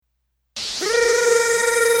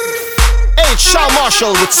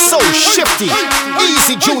Machel with So Shifty,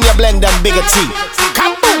 Easy Junior Blend and Bigger T.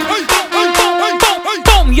 Come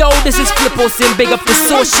boom, yo, this is Flippo Sin, big up to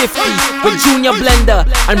So Shifty with Junior Blender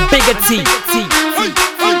and Bigger T.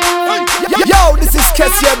 Yo, this is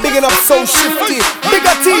Kessie, bigging up So Shifty.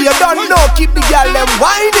 Bigger T, you don't know, keep the girl them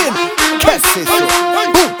whining. Kessie, so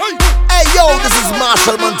boom. Hey yo, this is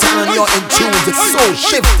Marshall Montano and you're in tune with So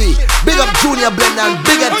Shifty. Big up Junior Blend and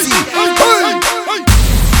Bigger T.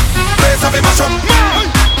 Place of a mashup,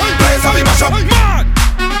 place of a mashup,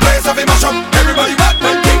 place of a mashup. Everybody back,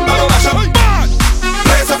 then King Bubba mashup.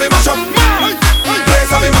 Place of a mashup,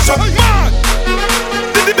 place of a mashup.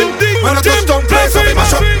 When I touch down, place of a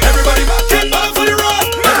mashup. Everybody back, King Bubba for the road.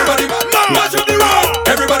 Everybody back, mash up the road.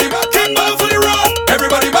 Everybody back, King Bubba for the road.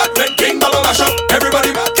 Everybody back, then King Bubba mashup.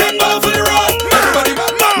 Everybody back, King Bubba for the road. Everybody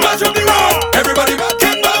back, mash up the road. Everybody back,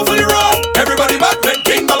 King Bubba for the road. Everybody back, then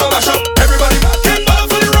King Bubba mashup. Everybody back, King Bubba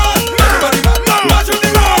for the road. Everybody back, mash up the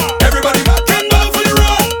road. Everybody back, King Bubba for the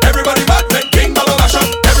road. Everybody back, then King Bubba mashup.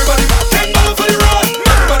 Everybody back, King Bubba for the road.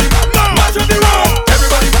 Everybody back, mash up the road.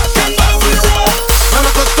 Everybody back, King Bubba for the road. When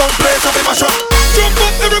I touch down, place of a mashup. Jump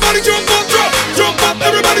up, everybody jump up, drop. Jump up,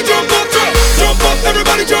 everybody jump up, drop. Jump up,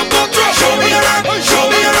 everybody jump up, drop. Show me your rock, show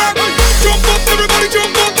me your rock. Jump up, everybody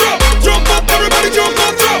jump up, drop. Jump up, everybody jump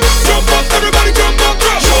up, drop. Jump up, everybody jump up,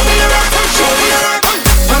 drop. Show me your rock, show me your rock.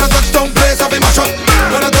 When I touch down, place of a mashup.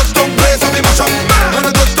 When I touch down, place of a mashup. When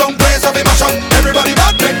I touch down, place of a mashup. Everybody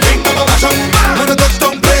back, then King Bubba mashup. When I touch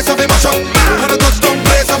down, place of a mashup. When I touch down,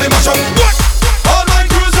 place of a mashup. What? All my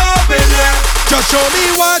crews up in there. Just show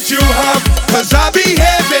me what you have, 'cause I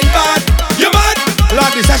behaving bad. You mad?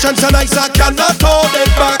 Lord, the session so nice I cannot hold it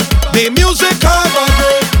back. The music have a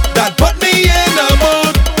groove that put me in a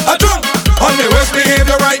mood. A drunk on my worst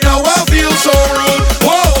behavior right now, I feel so rude.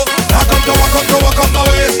 Whoa! I come to walk up the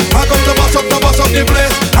waist. I come to boss up the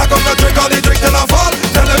place. I come to drink all the drink till I fall.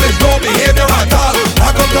 Tell them it's no behavior at all.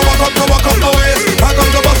 I come to walk up the waist. I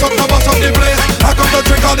come to boss up the place. I come to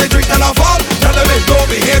drink all the drink till I fall. Tell them it's no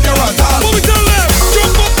behavior at all. What we tell them?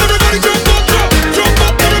 Jump up, everybody jump up, drop. Jump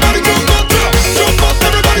up, everybody jump up, drop. Jump up,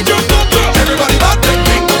 everybody jump up, drop. Everybody back, then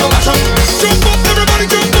King Bubba mashup. Jump up, everybody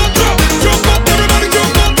jump up, drop. Jump up, everybody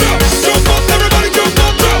jump up, drop. Jump up, everybody jump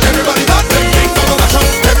up, drop. Everybody back, then King Bubba mashup.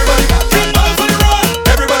 Everybody back, King Bubba for the road.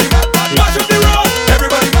 Everybody back, mash up the road.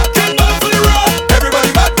 Everybody back, King Bubba for the road.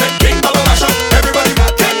 Everybody back, then King Bubba mashup. Everybody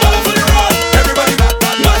back, King Bubba for the road. Everybody back,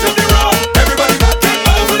 mash up the road. Everybody back, King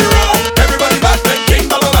Bubba for the road. Everybody back, then King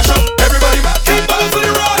Bubba mashup. Everybody back, King Bubba for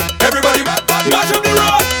the road. Everybody back, mash up the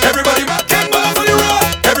road. Everybody back, King Bubba for the road.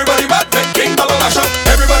 Everybody back, then King Bubba mashup.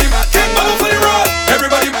 Everybody back, King Bubba for the road.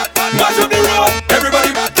 Everybody back, mash up the road.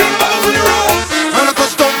 Everybody back, King Bubba for the road. When I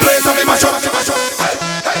touch down, place of a mashup.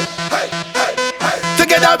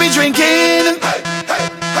 Together we drinking,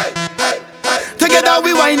 together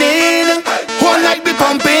we whining, whole night we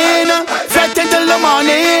pumping, fret until the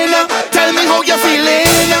morning. Tell me how you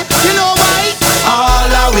feeling. You know why?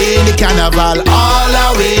 All away in the carnival, all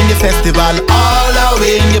away in the festival, all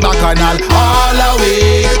away in the bacchanal, all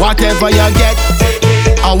away. Whatever you get,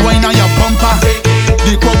 a wine on your bumper.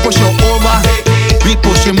 The crowd push you over, we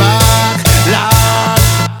push you back. Lord,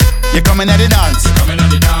 you coming at the dance,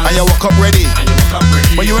 and you walk up ready.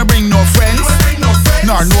 But you ain't bring no friends,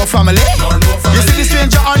 nor no family. You see the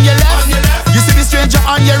stranger on your left, you see the stranger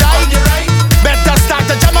on your right. Better start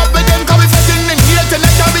to jam up with them, 'cause we fitting in here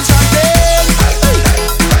tonight and we chanting.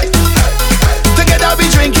 Together we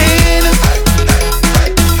drinking,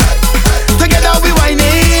 together we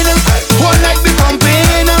whining, whole night we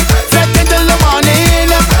pumping, fret until the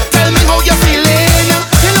morning. Tell me how you feeling.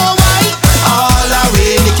 You know why? All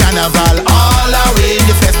away in the carnival, all away in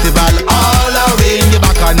the festival, all away in the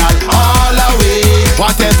bacchanal, all away.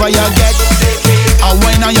 Whatever you get, a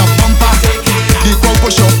wine on your bumper. The crowd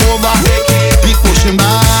push you over, we pushing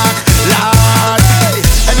back. Lord,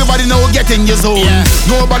 everybody know get in your zone.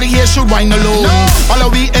 Nobody here should whine alone. All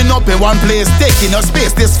of we end up in one place, taking up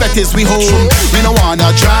space. This fete is we home. We don't want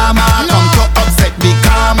no drama, come to upset me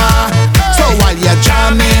karma. So while you're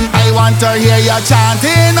jamming, I want to hear you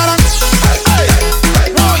chanting.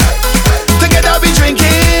 Together we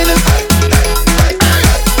drinking,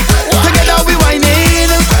 together we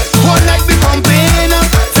whining, one night we pumping,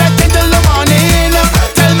 fret until the morning.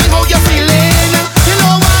 Tell me how you feeling. You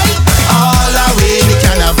know why? All away in the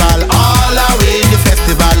carnival, all away in the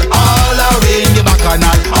festival, all away in the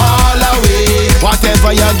bacchanal, all away.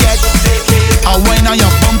 Whatever you get, a wine on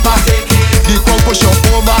your bumper. The crowd push you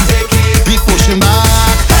over, we pushing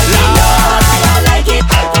back. Lord, I like it.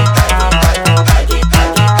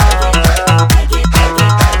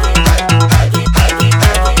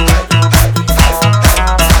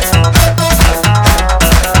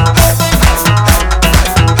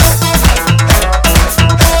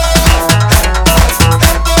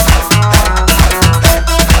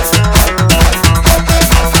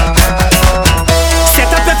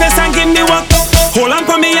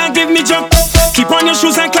 your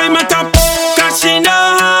shoes and climb on top. Cause she know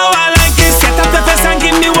how I like it. Set up the face and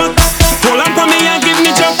give me work. Hold on for me and give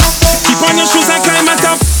me jump. Keep on your shoes and climb on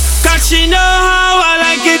top. Cause she know how I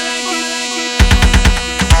like it.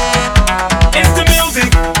 It's the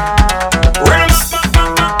music.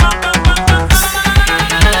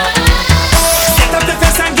 Set up the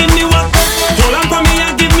face and give me work. Hold on for me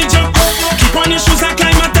and give me jump. Keep on your shoes and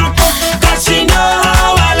climb on top. Cause she know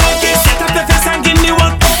how I like it. Set up the face and give me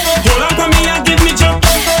work. Hold on for me and give me jump.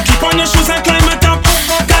 Keep on your shoes and climb on top.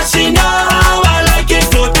 Cause she know how I like it.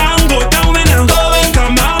 Go down when I'm going.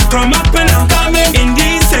 Come up and I'm coming. In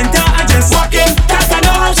the center I just walk in. Cause I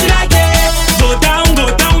know how she like it. Go down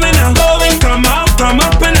when I'm going. Come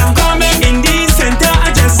up and I'm coming. In the center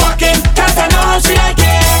I just walk in. Cause I know how she like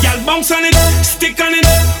it. Y'all bounce on it, stick on it,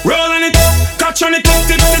 roll on it, catch on it, tip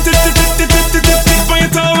on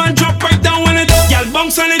your toe and drop right down on it. Y'all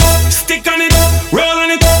bounce on it, stick on it, roll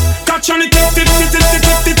on it, catch on it, tip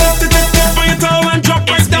on your toe and drop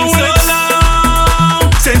right down on it.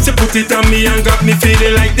 Since you put it on me and got me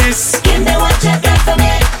feeling like this. Give me what you got for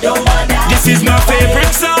me, don't bother. This is my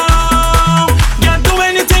favorite song. You do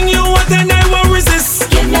anything you want and I won't resist.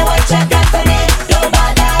 Give me what you got for me, don't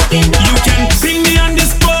bother. Give me You can pin me on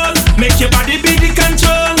this ball, make your body be the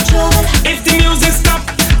control. If the music stop,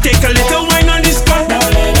 take a little wine on this spot.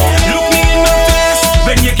 Look me in my face,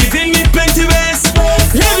 when you're giving me plenty ways.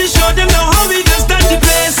 Let me show them now how we just stand the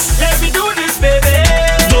place. Let me do this, baby.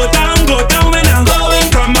 Go down when I'm going.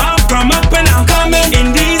 Come up and I'm coming.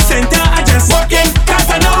 In the center I just walk in. Cause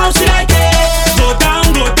I know how she like it. Go down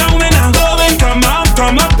when I'm going. Come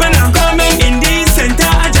up and I'm coming. In the center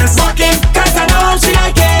I just walk in. Cause I know how she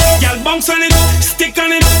like it. Y'all bounce on it, stick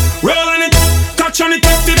on it, roll on it, catch on it,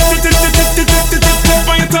 tip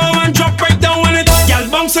on your toe and drop right down on it. Y'all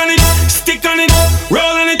bounce on it, stick on it, roll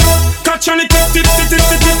on it, catch on it, tip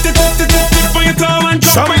on your toe and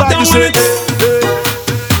drop right down on it.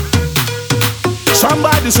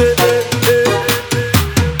 Somebody say,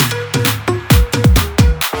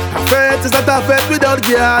 a fete is not a fete without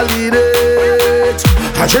girl in it.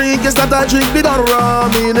 A drink is not a drink without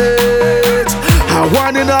rum in it. I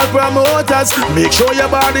want in all promoters, make sure your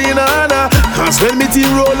body in honor. Cause when me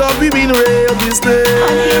team roll up, we mean real business.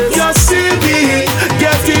 If you see me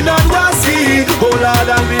getting on the sea, oh Lord,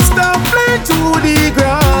 and we stop playing to the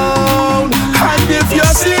ground. And if you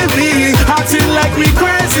see me acting like we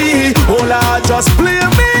crazy, oh Lord, just play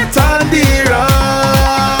me on the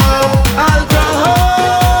round.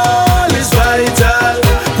 Alcohol is vital,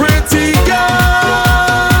 pretty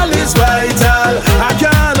girl is vital. I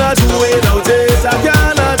cannot do without it, I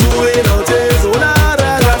cannot do without it. Oh Lord,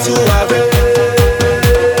 I got to have it.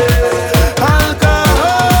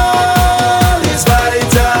 Alcohol is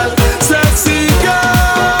vital, sexy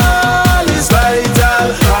girl is vital.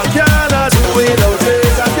 I cannot do without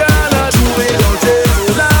it, I cannot do without it.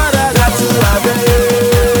 Oh Lord, I got to have it.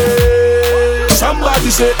 Somebody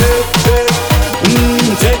say,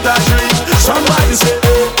 take that drink. Somebody say,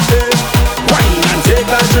 wine and take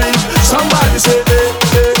that drink. Somebody say,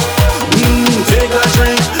 take that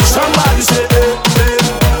drink. Somebody say,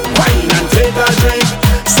 wine and take that drink.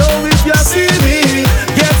 So if you see me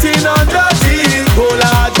getting on dirty, oh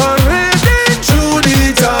Lord, parading through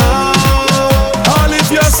the town. All if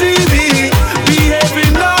you see me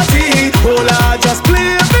behaving naughty, oh Lord, just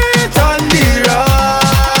play me on the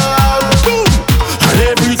round. Boom! And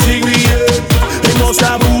everything we hear, it must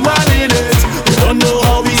have woman in it. We don't know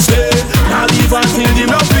how we stay, not even till the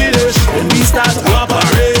love finish. When we start to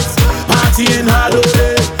operate, partying hard all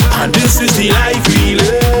day, and this is the life we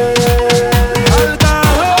live.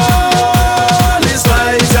 Alcohol is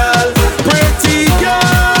vital, pretty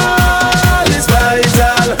girl is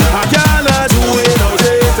vital. I cannot do without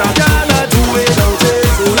it, I cannot do without it.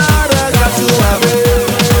 Oh Lord, I got to have it.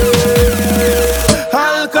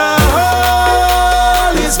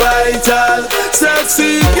 Alcohol is vital,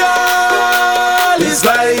 sexy girl is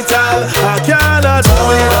vital. I cannot do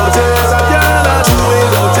without it, I cannot do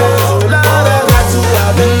without it. Oh Lord, I got to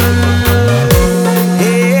have it.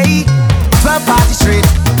 Hey, 12 party straight,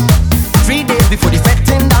 3 days before the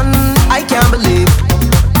fetting done. I can't believe.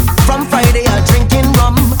 From Friday I drinking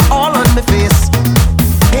rum all on my face.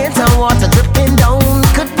 Paint and water dripping down,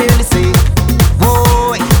 could barely see.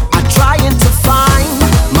 Boy, I'm trying to find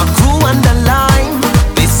my crew on the line.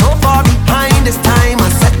 They so far behind this time.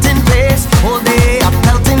 I'm setting pace, whole day I'm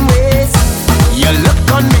pelting ways. You look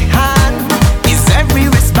on me high.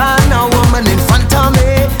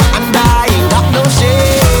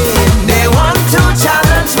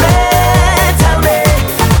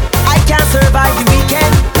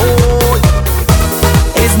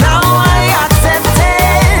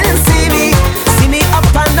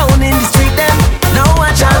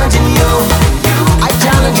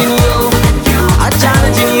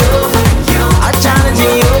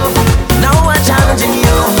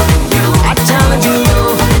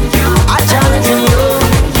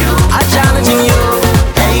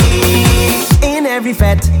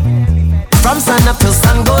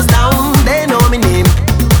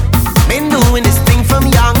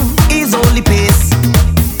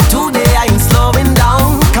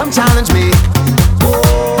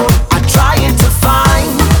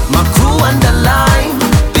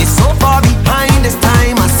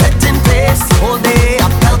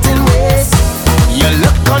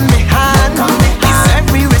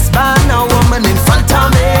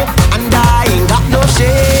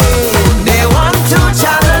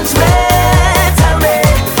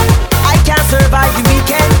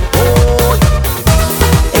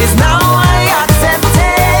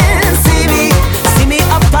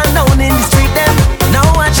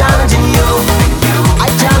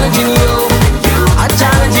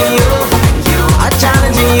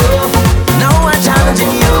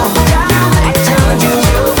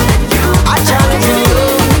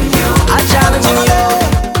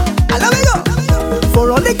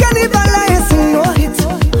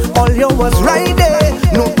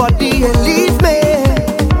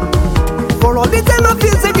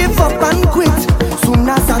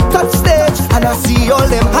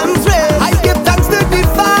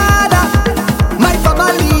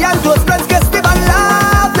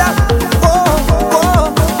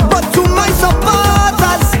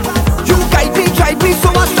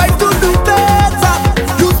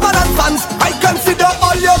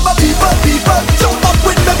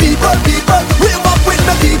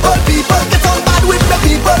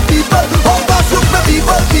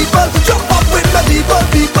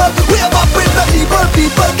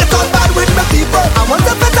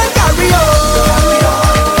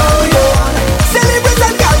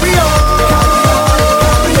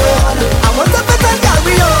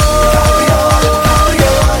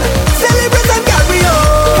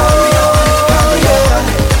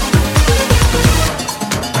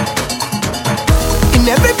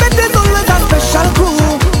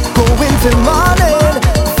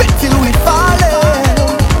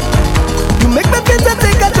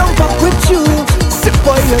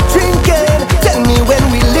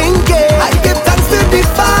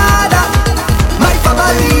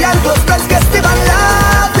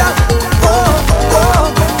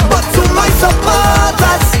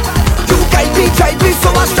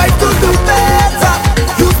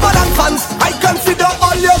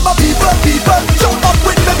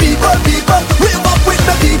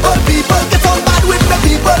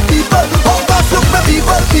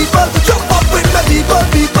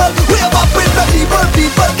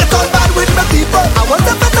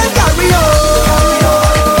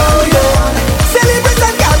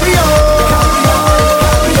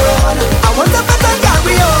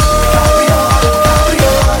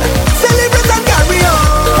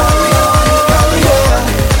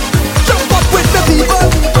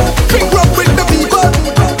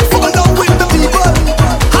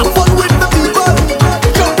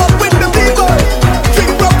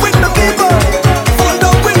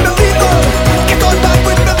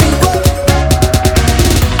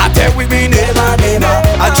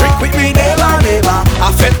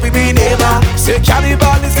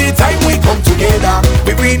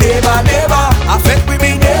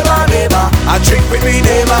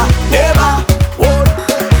 never.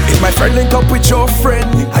 If my friend link up with your friend,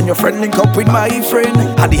 and your friend link up with my friend,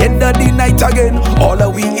 at the end of the night again, all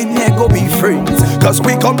of we in here go be friends. Cause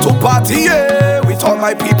we come to party, yeah, with all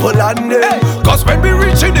my people and them. Cause when we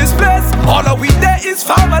reach in this place, all of we there is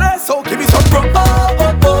family. So give me some bro,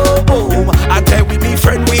 and then we be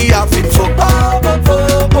friend, we having fun,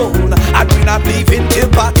 and we not leaving till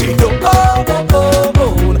party no.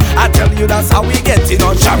 I tell you that's how we getting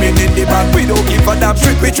on, jamming in the band. We don't give a damn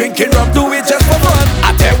shit, we drinking rum, do it just for fun.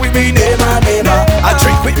 I tell we be neighbor. I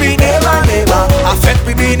drink with me neighbor. I fed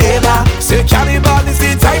with me neighbor. Say Carnival is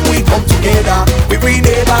the time we come together. We be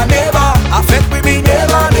neighbor. I fed with me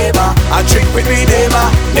neighbor. I drink with me neighbor.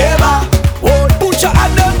 Oh, put your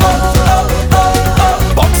hand up,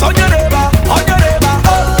 box on your neighbor,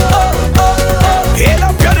 hail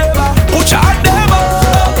up your neighbor, put your hand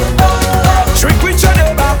up, drink with your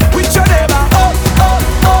neighbor,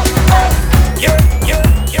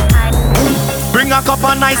 Bring a cup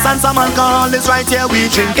of nice and some alcohol is right here we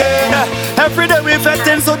drinking. Every day we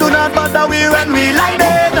fetting, so do not bother we when we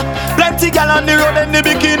lighting. Plenty gal on the road in the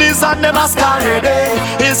bikinis and the masquerading.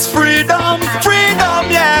 It's freedom,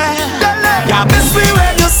 yeah. Yeah, miss me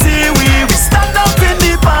when you see we stand up in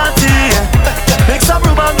the party. Make some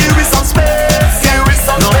room and give me some space.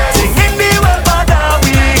 Nothing in the world bother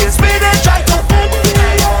we. It's we they try to end me,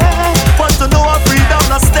 yeah. Want to know our freedom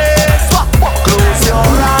no stays. Close your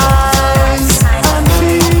eyes and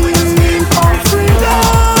feel our freedom.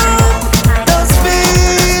 Just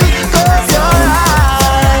feel. Close your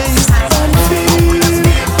eyes and feel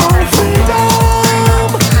our freedom.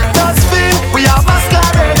 Just feel. We are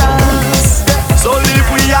masqueraders, so leave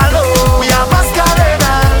we alone. We are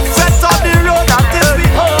masqueraders. Set on the road until we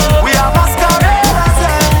home. We are masqueraders,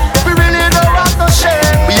 yeah. We really don't want no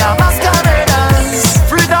shame. We are masqueraders.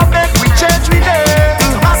 Freedom make we change we day.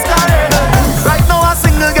 Masqueraders. Right now a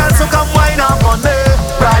single girl, so come wine up on me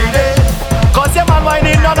Friday. Cause your man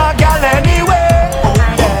whining on a girl anyway. Oh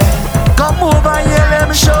yeah. Come over here, let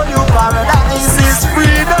me show you paradise is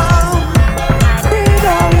freedom.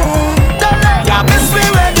 Freedom, yeah. Yeah, miss me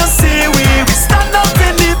when you see we stand up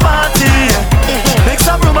in the party. Make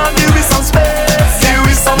some room and give me some space. Give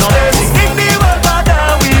me some space. In the world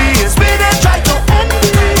bother we. It's we they try to end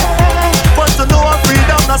me, yeah. Want to know our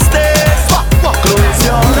freedom no stays. Close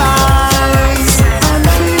your eyes and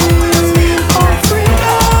feel our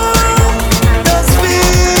freedom. Just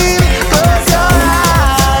feel. Close your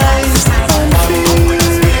eyes and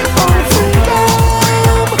feel our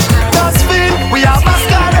freedom. Just feel. We are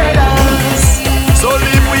masqueraders, so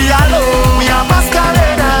leave we alone. We are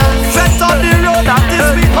masqueraders. Set on the road until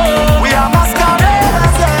we home. We are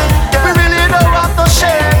masqueraders, yeah. We really don't want no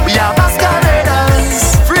shame. We are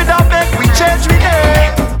masqueraders. Freedom make we change we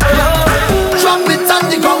day. Drop it on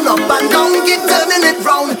the ground up and down, keep turning it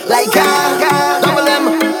round like a double M,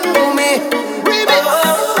 oh me, remix.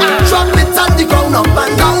 Drop it on the ground up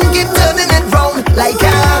and down, keep turning it round like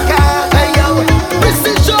a hey yo,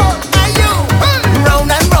 precision, hey yo.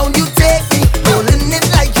 Round and round you take me, holding it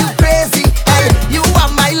like you crazy. Hey, you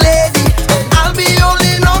are my lady, I'll be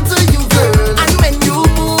holding on to you, girl. And when you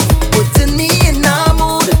move, putting me in a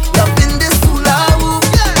mood, loving this hula hoop,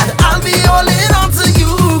 and I'll be holding on to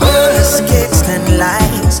you, girl. Escapes and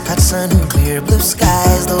lights, got sun, clear blue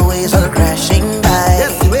skies. The waves were crashing by.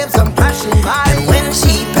 Yes, waves are crashing by. And when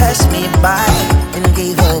she passed me by and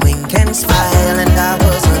gave a wink and smile, and I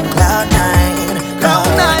was on cloud nine. Cloud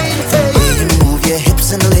nine, The way you move your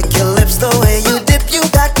hips and lick your lips, the way you dip, you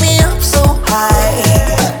got me up so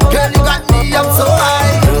high. girl, you got me up so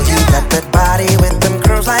high. Girl, you got that body with them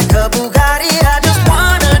curves like a Bugatti. I just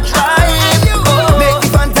wanna try it. Make me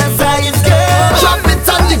fantasize, girl. Drop it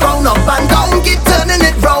on the ground up and down, keep turning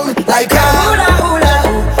it round like a hula hula.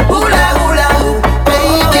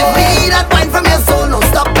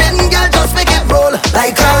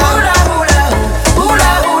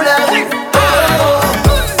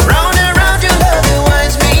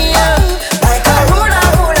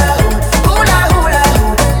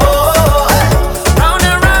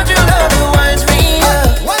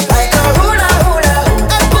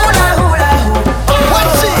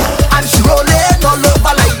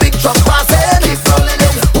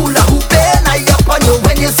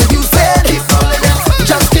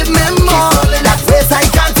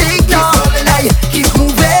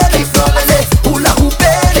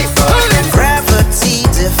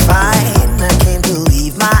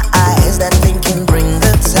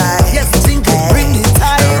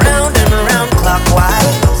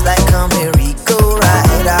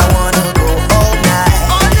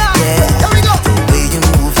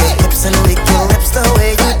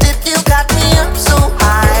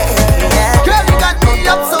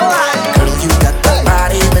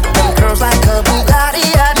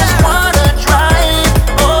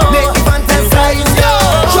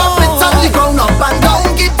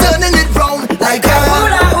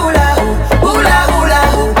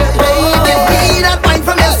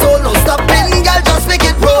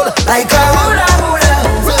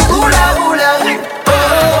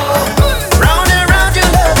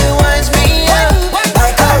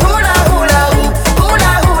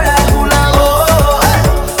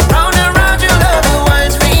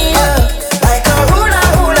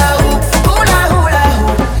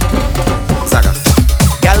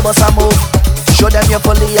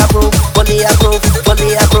 Funny a groove,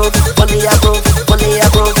 funny a groove, funny a groove, funny a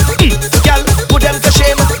groove. Girl, put them to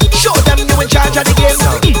shame. Show them you in charge of the game.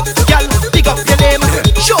 Girl, pick up your name.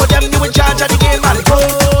 Show them you in charge of the game. And go,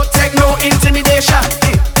 take no intimidation.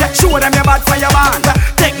 Show them your bad fireman.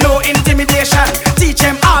 Take no intimidation. Teach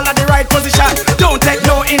them all of the right position. Don't take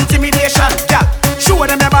no intimidation. Girl, show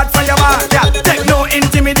them your bad fireman. Girl, take no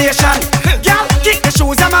intimidation. Girl, kick the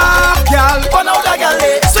shoes them off. Girl, burn out the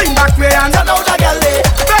galley. Swing back way and turn out the galley.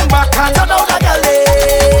 Bend back and turn out the galley.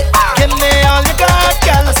 Give me all you got,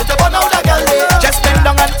 girl. I said to burn out the galley. Just bend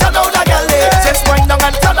down and turn out the galley. Just wind down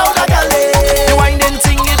and turn out the galley. The winding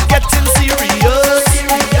thing is getting serious.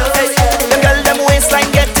 Hey, the girl them waistline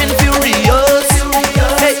getting furious.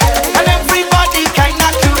 Hey, and everybody kinda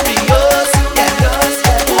curious.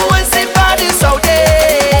 Who is the baddest out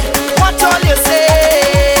there? What all you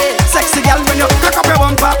say? Sexy girl, when you cock up your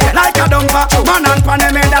bumper like a dumper, man and pan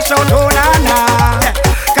them in that shout, oh na na.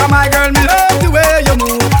 Come my girl, me love the way you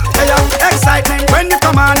move. Yeah, excitement when you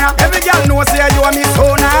come on. Every girl knows say you are me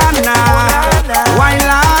so na na. Why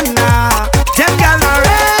na na? Them girl are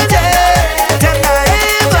ready, them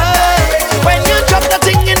naive. When you drop the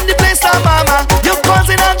thing in the place, oh mama, you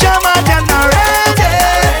causing a drama. Them are ready,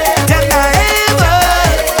 them naive.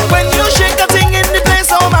 When you shake the thing in the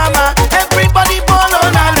place, oh mama, everybody ball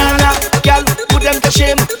on na na na. Girl, put them to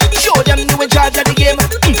shame. Show them you in charge of the game.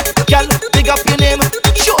 Girl, big up your name.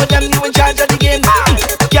 Show them you in charge of the game.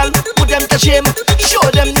 Girl, put them to shame. Show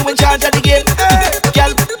them you in charge of the game.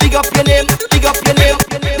 Girl, big up your name. Big up your name.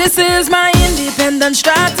 This is my independent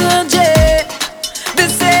strategy.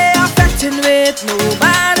 This ain't affecting with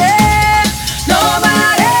nobody.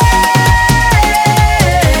 Nobody.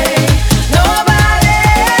 Nobody.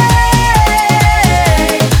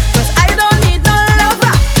 'Cause I don't need no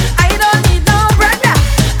lover. I don't need no brother.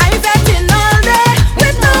 I'm betting all day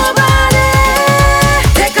with nobody.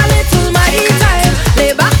 Take a little my time.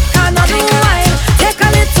 Lay back and unwind. Take a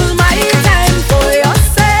little my time for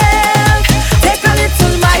yourself. Take a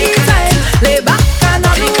little my time. Lay back and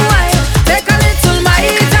unwind. Take a little my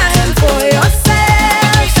time for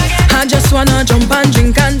yourself. I just wanna jump and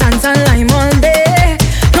drink and dance and lime all day.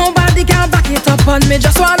 Nobody can back it up on me.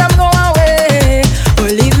 Just want them go away.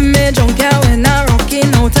 Believe me, drunk here when I'm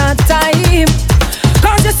rocking out of time.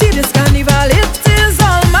 'Cause you see this carnival, it is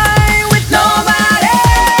all mine with nobody.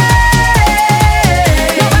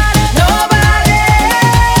 Nobody.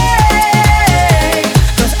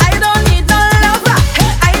 'Cause I don't need no lover.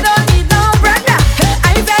 I don't need no brother.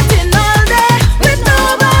 I'm betting all day with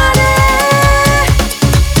nobody.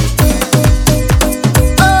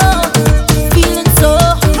 Oh, feeling so,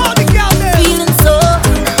 feeling so,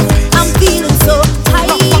 I'm feeling so high.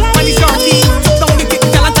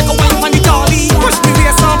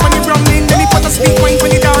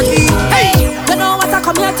 You know what I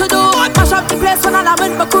come here to do? Mash up the place when I'm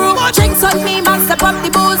with my crew. Drinks on me, man, step up the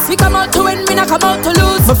booze. We come out to win, we not come out to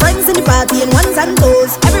lose. My friends in the party and ones and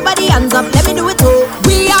twos. Everybody hands up, let me do it too.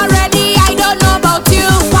 We are ready, I don't know about you.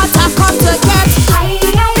 What I come to get.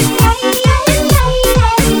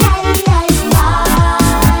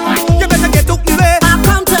 You better get up the way. I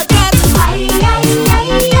come to get.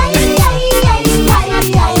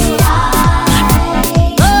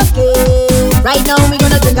 Okay, right now we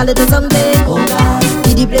gonna drink a little something. Oh God,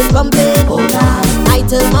 see the place pumping. Oh God, night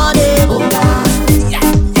till morning. Oh God,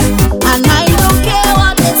 and I don't care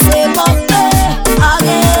what they say about me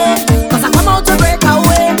again. 'Cause I come out to break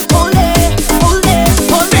away. Hold it, hold it,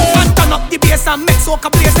 hold it. And turn up the bass and make soca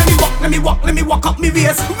place. Let me walk, let me walk, let me walk up me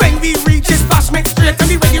waist. When we reach this bash, make straight. And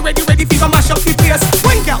we ready, ready, ready for mash up the place.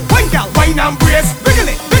 Wine gal, wine and brace. Wiggle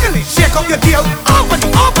it, shake up your tail. Up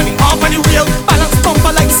on the wheel. Balance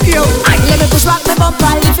bumper like scale. Let me push back my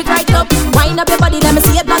bumper, lift it right up. Wind up your body, let me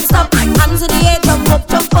see it not stop. Hands in the air, jump up,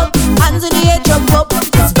 jump up. Hands in the air, jump up.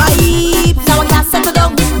 It's vibes, now I can't settle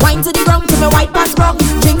down. Wind to the ground, to my white pants wrong.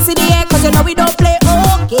 Drinks in the air, 'cause you know we don't play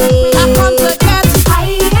okay. I come to get.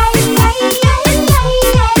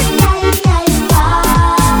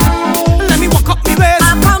 Let me walk up me waist. I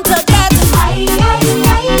come to get.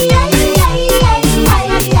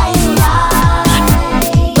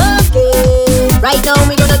 Okay, right now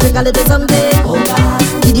we gonna drink a little something. Oh God,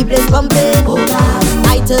 see the place pumping. Oh God,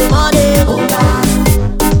 night till morning. Oh God,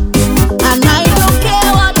 and I don't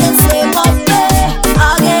care what they say about me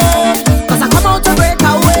again. 'Cause I come out to break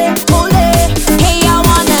away. Hold it, hey, I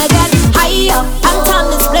wanna get high up and turn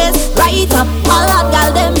this place right up. All hot gal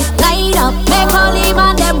them line up, make all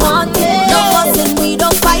even them want it. No fussing, we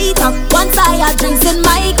don't fight up. Once I had drinks in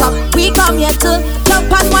my cup, we come here to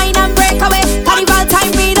jump and wine and break away. Carnival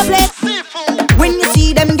time, we the place. When you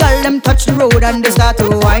see them girl, them touch the road and they start to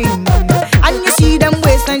whine, and you see them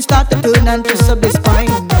waistline start to turn and twist up the spine.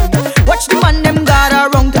 Watch the man them got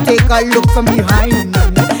around to take a look from behind.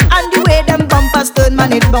 And the way them bumpers turn,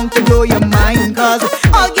 man, it bound to blow your mind. Cause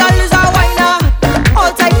all girls are whiner,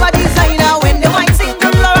 all type of designer. When they wine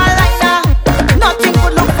single or a liner, nothing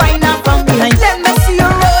could look finer from behind. Let me see you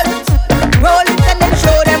roll it and then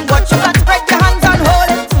show them what you got. Spread your hands and hold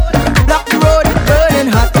it. Block the road, it's burning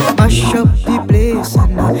hot. Mash up the place,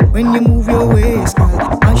 and when you move your waist,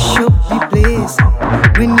 mash up the place.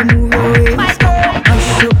 When you move your waist,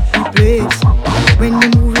 mash up the place. When you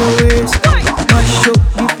move your waist, mash up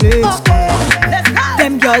the place.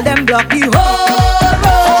 Them girl, them block the whole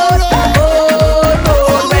road,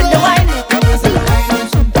 when they whine.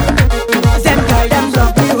 Them girl, them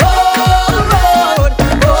block the whole road,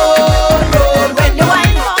 when they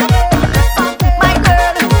whine.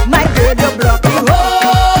 My girl, you block the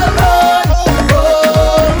whole road,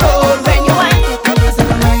 when you whine.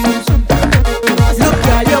 Look,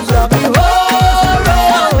 girl, you block the whole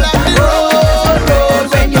road,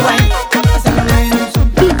 when you whine.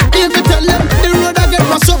 If you tell them the road I get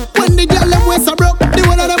mash up, when the girl them waist are broke, the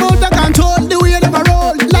one of them out of control, the way them a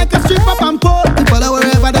roll like a strip up and pole. They follow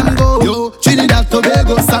wherever them go. Yo, Trinidad,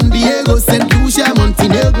 Tobago, San Diego, St. Lucia,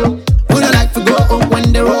 Montenegro. Who don't like to go up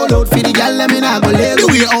when they roll out? For the girl them in a go Lego.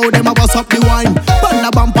 The way how them a bust up the wine, on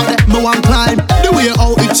the bumper that me want climb. The way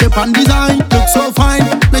how it shape and design look so fine,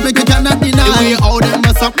 make you cannot deny. The way how them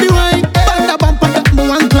bust up the wine, on the bumper that me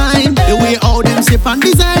want climb. The way how them shape and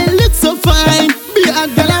design look so fine. Be a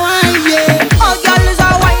girl a wine, yeah. All girls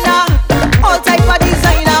are whiner, all type of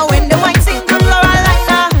designer. When they wine single or a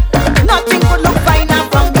liner, nothing could look finer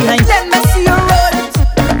from behind. Let me see you roll it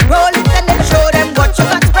and then show them what you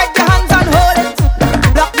got. Spread your hands and hold it.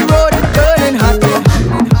 Block the road, it's burning hot.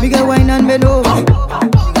 Me get wine and bend over.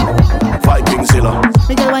 Five King Zilla.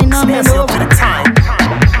 Me get wine and bend over.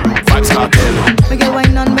 Vybz Kartel. Me get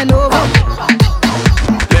wine and bend over.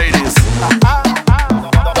 Ladies.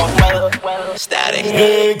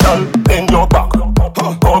 Hey girl, bend your back,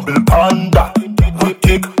 bubble panda,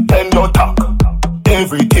 kick, bend your tack,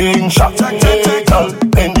 everything shot. Hey girl,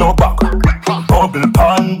 bend your back, bubble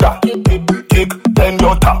panda, kick, bend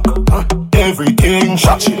your tack, everything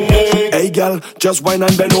shot. Hey girl, just wine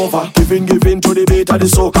and bend over. Giving to the beat of the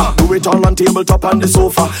soca. Do it all on tabletop on the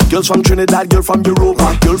sofa. Girls from Trinidad, girl from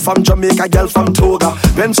Europa, girl from Jamaica, girl from Toga.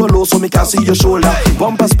 Bend so low so me can see your shoulder.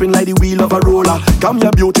 Bumper spin like the wheel of a roller. Come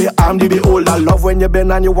your beauty, I'm the beholder. Love when you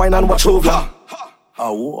bend and you wine and watch over.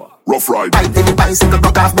 Rough ride. Right in the bicycle,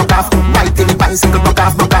 buck off. Right in the bicycle, buck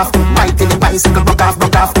off. Right in the bicycle, buck off.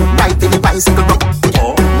 Right in the bicycle, buck off. Right in the bicycle, buck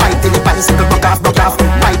off. Right in the bicycle, buck off.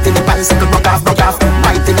 Right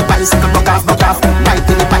in the bicycle, buck off. Right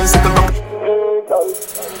in the bicycle, buck off.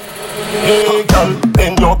 Hey girl,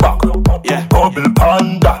 bend your back, bubble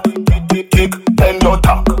panda, kick, bend your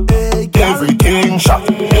tack, everything shot.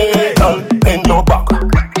 Hey girl, bend your back,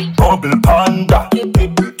 bubble panda,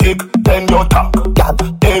 kick, bend your tack,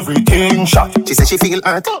 everything shot. She said she feel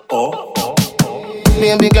hurt.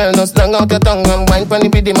 Baby girl, just long out your tongue and wine pon the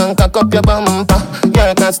biddy man, cock up your bumper.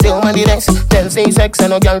 Girl can't still man the rest. Tell say sex and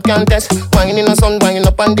no girl can test. Wine in the sun, wine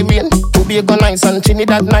up on the rain. Tobago nice and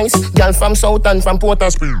Trinidad nice. Girl from South and from Port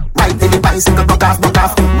of Spain. Right in the bicycle, buck off.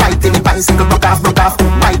 Right in the bicycle, buck off.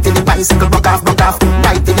 Right in the bicycle, buck off.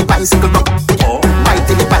 Right in the bicycle, buck off. Right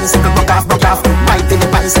in the bicycle, buck off. Right in the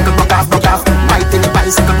bicycle, buck off. Right in the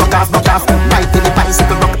bicycle, buck off. Right in the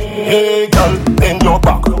bicycle, buck off. Hey girl, bend your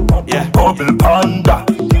back, bubble panda,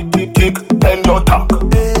 kick, bend your tack,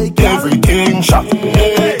 everything shot.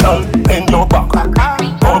 Hey girl, bend your back,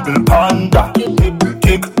 bubble panda,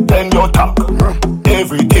 kick, bend your tack,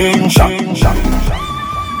 everything shot.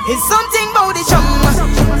 It's something about the chum.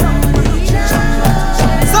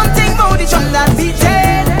 Something about the chum that beat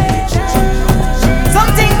it.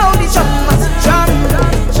 Something about the chum.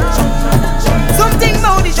 Something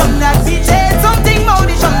about the chum that beat it. Something about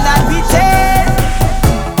the chum that beat it.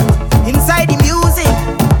 Inside the music,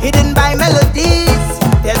 hidden by melodies,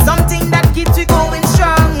 there's something that keeps you going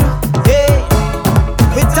strong. Yeah.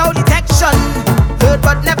 Without detection, heard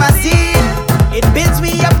but never seen. It builds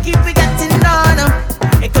me up, keep me getting on.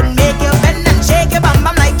 It could make you bend and shake your bam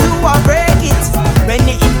bam like you or break it. When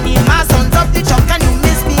you in the mass on top the chunk and you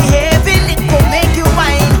misbehaving, it could make you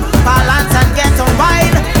whine, balance and get on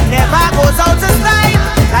wild. Never goes out to slide,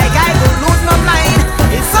 like I could lose my mind.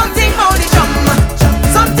 It's something about the chum,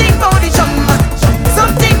 something about the chum,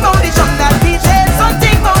 something about the chum that beats it,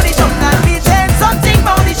 something about the chum that beats it, something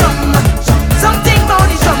about the chum, something about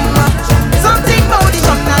the chum, something about the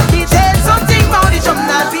chum that beats it, something about the chum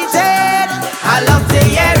that beats it.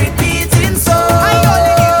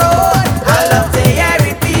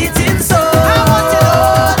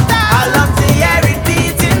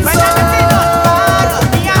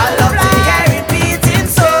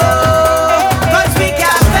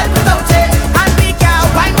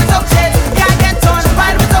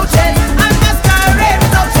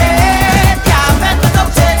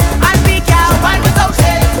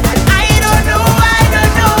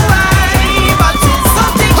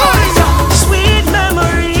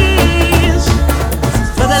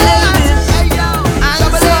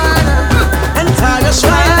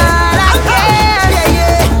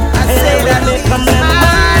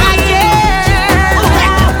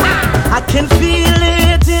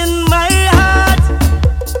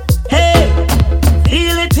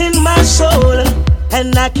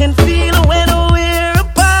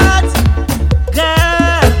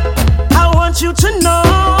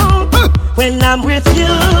 when I'm with you.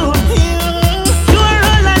 You're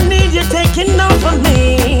all I need, you're taking over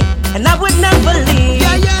me, and I would never leave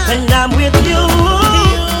when I'm with you.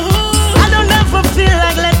 I don't ever feel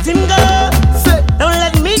like letting go. Don't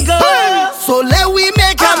let me go. So let we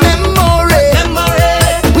make a memory.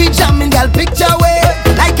 We jamming girl picture way,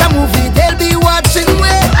 like a movie they'll be watching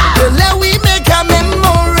way. So let we make a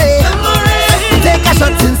memory. Take a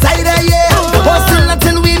shot inside a year, hustle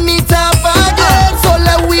until we meet up again. So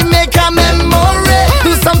let we make a memory.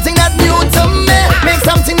 Do something that new to me, make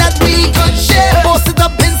something that we could share. Post it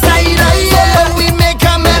up inside a year. So let we make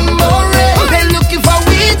a memory. They looking for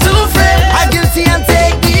we to frame. I guilty and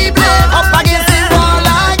take the blame. Up against the wall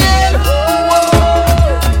again.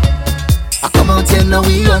 I come out here now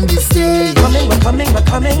we on this stage. We're coming.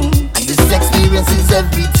 And this experience is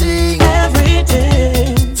everything.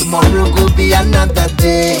 Everything. Tomorrow could be another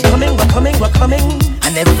day. We're coming.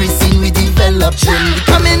 And every scene we develop trend. We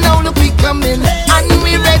coming now, look we coming. And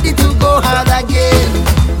we ready to go hard again.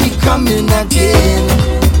 We coming again.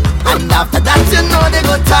 And after that you know they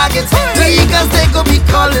go target. Because they go be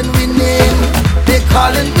calling we name. They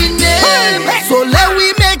calling we name. So let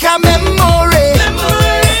we make a memory.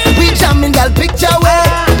 We jamming girl picture way,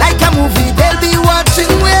 like a movie they'll be watching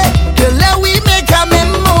way. Girl let we make a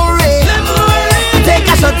memory. Take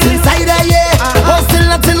a shot inside a year,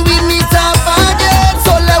 hustle until we meet up again.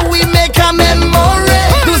 So let we make a memory.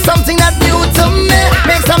 Do something that new to me,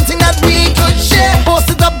 make something that we could share.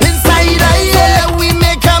 Post it up inside a year. So let we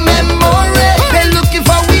make a memory. They looking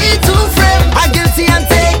for we to frame. I guilty and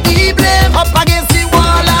take the blame. Up against the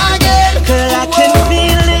wall again. Girl, I can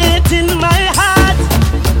feel it in my heart,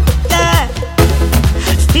 yeah.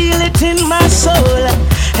 Feel it in my soul,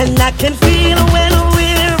 and I can feel when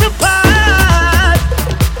we're apart.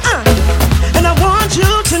 And I want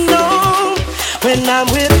you to know when I'm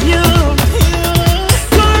with you,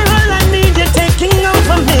 you're all I need, you're taking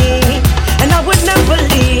over me, and I would never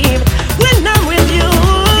leave when I'm with you.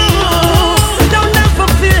 Don't ever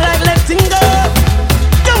feel like letting go.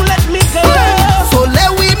 Don't let me go. So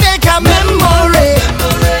let we make a memory.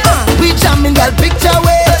 We jamming girl picture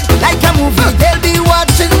way, like a movie they'll be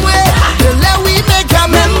watching way. So let we make a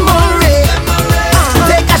memory.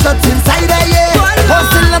 Take a shot inside a year,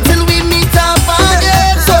 hustle until we meet up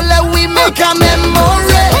again. So let we make a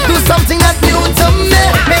memory. Do something that new to me,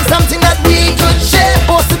 make something that we could share.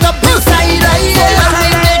 Post it up inside a year. So let we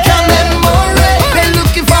make a memory. They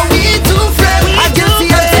looking for we to frame. I guilty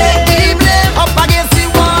and take the blame. Up against the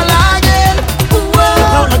wall again.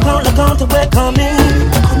 Look out, we're coming.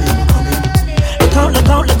 Look out,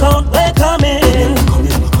 we're coming.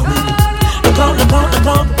 Look out,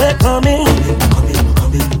 we're coming.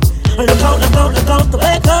 Look out,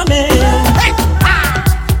 we're coming.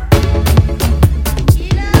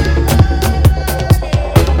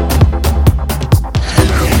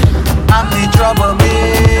 I'm the troublemaker.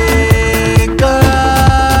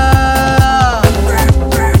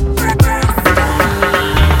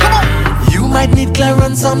 You might need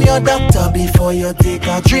clearance from your doctor before you take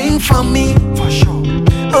a drink from me. For sure.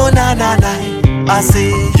 Oh na. I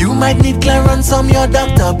say you might need clearance from your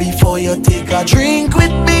doctor before you take a drink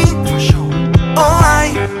with me. For sure.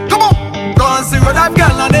 Alright, come on. Go and see what I've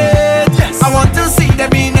got on it. Yes. I want to see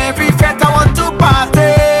them in every fete. I want to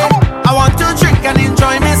party. I want to drink and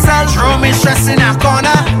enjoy myself. Throw me stress in a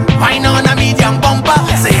corner. Wine on a medium bumper.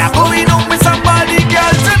 Say I'm going home with somebody,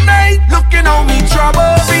 girl, tonight. Looking on me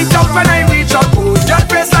trouble. Reach out when I reach out. Pull your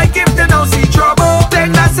dress like if they don't see trouble.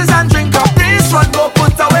 Take glasses and drink up this one. Go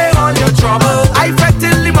put away all your trouble. I fret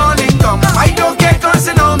till the morning come. I don't care cause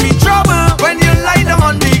you know me trouble. When you lie down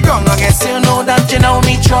on the ground, I guess you know that you know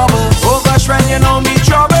me trouble. Oh gosh, when you know me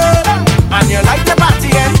trouble. And you like the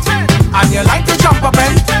party end. And you like to jump up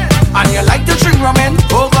and you like to drink rum and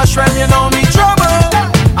oh gosh, when you know me trouble.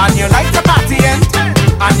 And you like the party end.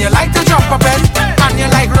 And you like to jump up and you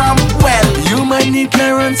like rum. Well, you might need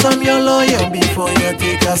clearance from your lawyer before you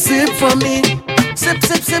take a sip from me. Sip.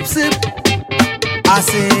 I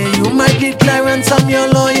say you might need clearance from your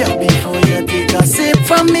lawyer before you take a sip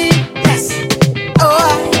from me. Yes.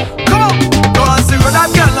 Oh, come on. Go and see what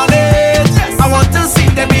I've got on it. Yes. I want to see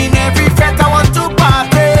them in every fete. I want to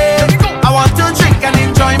party. I want to drink and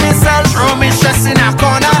enjoy myself. Throw me stress in a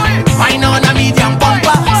corner. Wine on a medium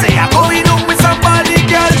bumper. Say I'm going home with somebody,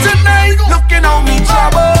 girl, tonight. Looking on me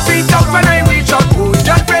trouble. Reach out when I reach out. Pull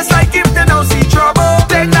your dress like if they don't see trouble.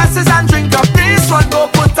 Take glasses and drink up this one. Go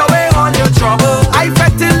put away all your trouble. I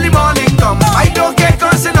fret till the morning come. I don't care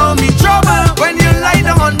cause you know me trouble. When you lie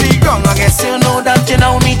down on the ground, I guess you know that you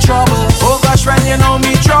know me trouble. Oh gosh, when you know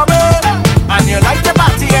me trouble. And you like the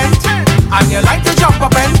party end. And you like to jump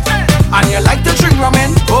up and you like to drink rum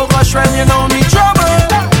and oh gosh, when you know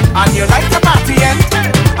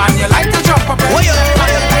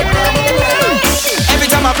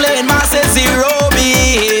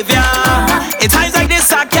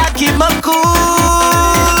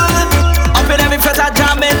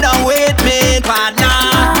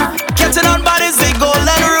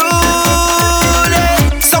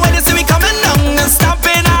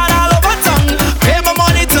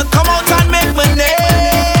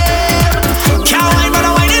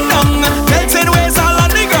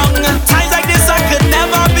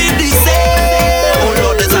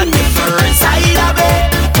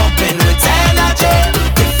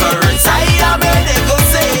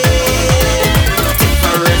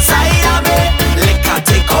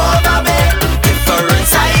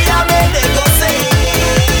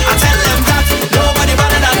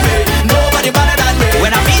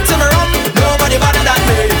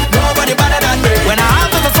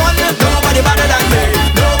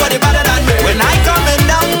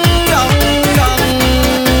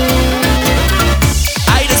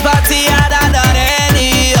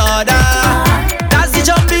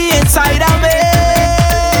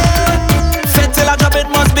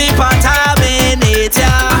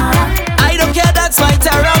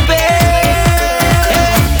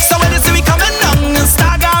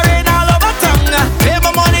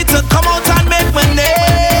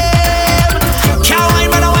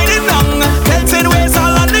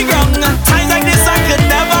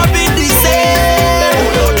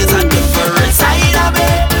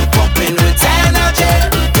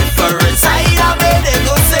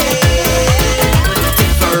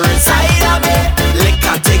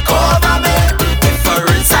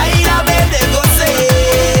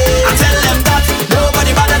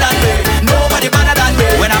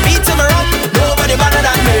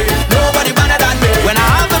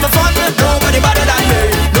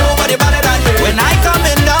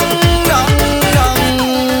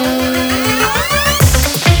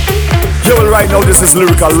Right now this is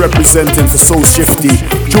Lyrikal representing for So Shifty,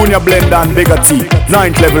 Junior Blender and Bigger T,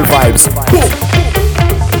 9th level vibes. Boom.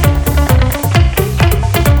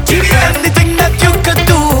 Anything that you could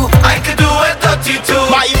do, I could do it 32.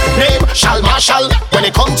 My name, Machel. When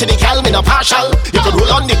it come to the gal, me no partial. You could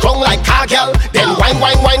roll on the ground like Kartel, then wine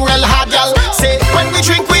real hard, gal. Say, when we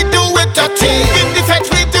drink, we do it dirty. In the fete,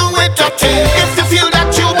 we do it dirty. If you feel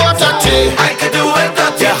that you want dirty, I could do it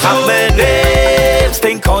 32. You have my name,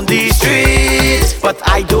 stink on the streets, but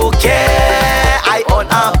I don't care, I on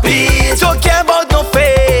a beat. Don't care about no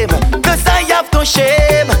fame, cause I have no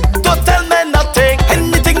shame. Don't tell me nothing,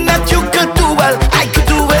 anything that you could do, well, I could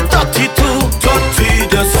do it 32.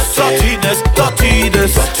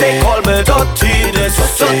 Dirtiness, take all my dirtiness,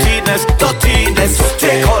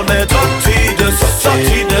 take all my dirtiness,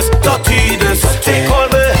 take all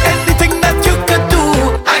my anything that you could do,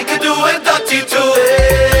 I could do it 32.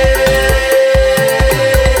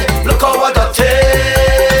 Look how I dirty,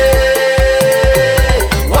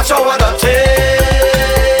 watch how I dirty.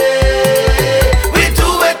 We do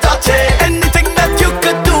it dirty, anything that you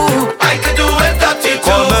could do, I could do it 32.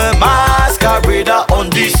 Call me masquerader on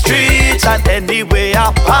the streets, and anyway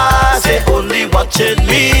I pass, they only watching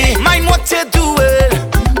me. Mind what you doing,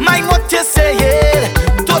 mind what you saying.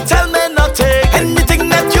 Don't tell me nothing, anything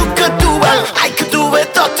that you could do, well, I could do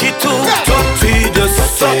it 32. Dirtiness,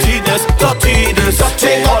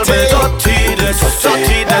 take all my dirtiness,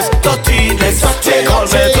 take all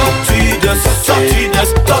my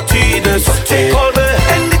dirtiness, take all my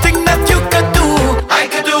anything that you could do, I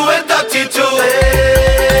could do it 32.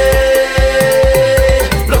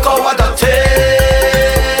 Look how I dirty,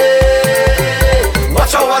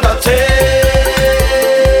 watch how I dirty.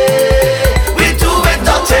 We do it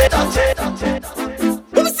dirty.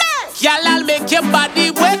 Who say? Y'all, I'll make your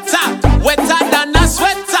body wetter, wetter than a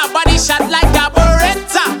sweater. Body shot like a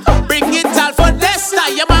beretta. Bring it all for Desta.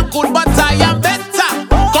 Yeah, man good, but I am better.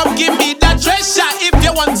 Come give me the treasure. If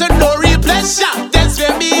you want to know real pleasure, then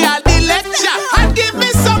spare me all the lecture and give me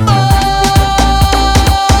some more.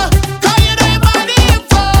 Cause you know your body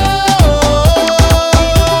for.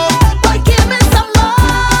 But give me some more.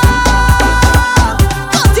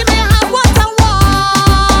 Cause you know you have what I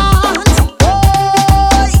want.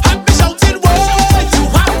 Have me shouting words. You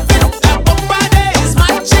have it. That Bubba is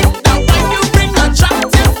magic. Now when you bring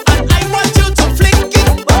attractive, and I want you to flick it.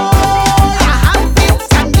 I have it.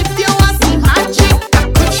 And if you want the magic, I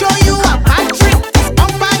could show you a bad trick. This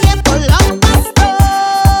Bubba here full of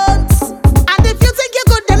bastards. And if you think you're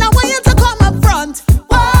good, then I want you to come up front.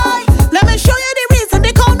 Why? Let me show you the reason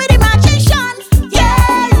they call me the magician.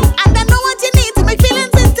 Yeah. And I know what you need to make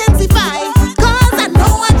feelings intensify. Cause I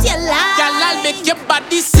know what you like. Girl, I'll make your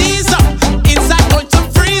body seize up. Inside going to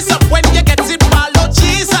freeze up when you get it, follow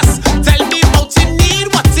Jesus. Tell me what you need.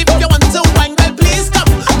 What if you want to wine? Well, please come.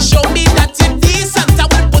 Show me that you're decent. I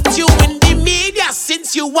will put you in the media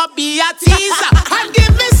since you want be a teaser. And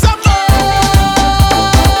give me some more.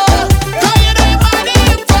 Cause you know your body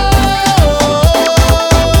for.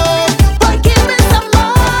 But give me some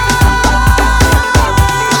more.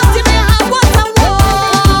 Cause you know you have what I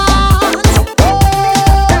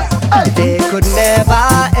want. There could never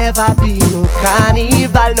ever be no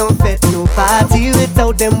carnival, no fete, no party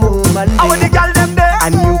without them woman How the girl them there?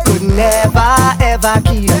 And you could never ever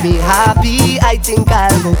keep me happy. I think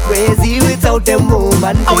I'll go crazy without them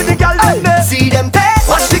woman How the girl them there? See them there,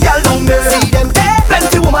 Watch the girl down there. see them there,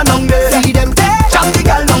 Plenty woman down there. see them there, Jam the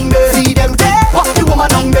girl down there. see them there. Watch the woman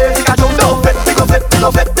down there. Take a jump down, fit, big up, fit, big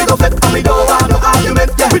up, fit, big up, fit. And we don't want no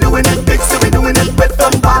argument. Yeah, we doing it big, so we doing it wet.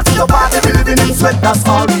 From party to party, we living in sweat. That's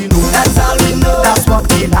all we know. That's all we know. That's what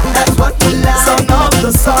we like. That's what we like. Sun up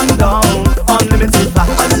the sundown, unlimited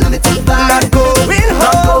vibe. Unlimited vibe. Not going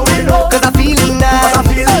home, Cause I'm feeling nice. I'm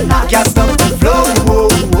feeling nice. Can't stop the flow.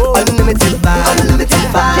 Unlimited vibe. Unlimited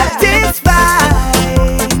vibe. Yeah. This vibe.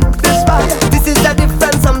 This vibe. This is a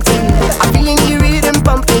different something. I'm feeling the rhythm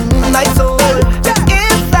pumping in my soul.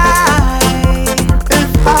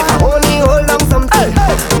 If I only hold on something,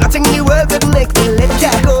 nothing in the world could make me let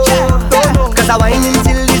you go. Cause I whine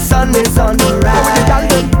until the sun is on the rise.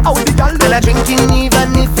 And I drinking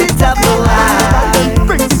even if it's up no high.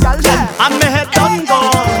 And my head done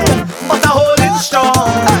gone, but I holding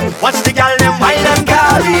strong. Watch the girl them wine and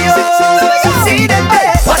carry on. See them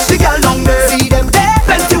there, Watch the girl down there. see them there,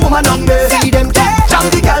 Plenty woman down there. see them there, Jam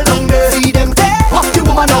the girl down there. see them there. Watch the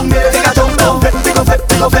woman down there. Take a jump down, fit, big up, fit,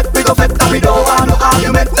 big up, fit, big up, fit. And we don't want no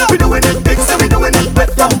argument. We doing it big, so we doing it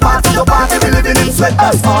wet. From party to party, we living in sweat.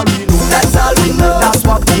 That's all we know. That's all we know. That's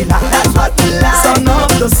what we like. That's what we like. Sun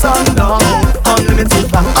up the sundown, unlimited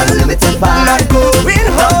vibe. Unlimited vibe. Not going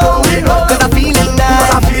home, Cause I'm feeling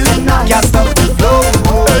nice. Can't stop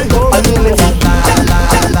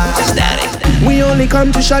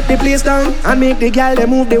shut the place down and make the gal they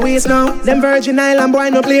move the waist now. Them Virgin Island boy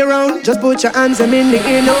no play around. Just put your hands them in the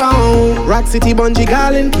round. R.City, Bunji,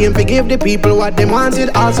 Garlin came to give the people what they wanted.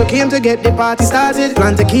 Also came to get the party started.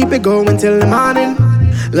 Plan to keep it going till the morning.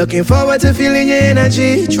 Looking forward to feeling your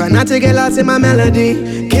energy. Try not to get lost in my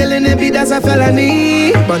melody. Killing the beat, that's a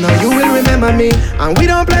felony. But now you will remember me. And we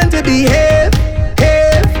don't plan to behave.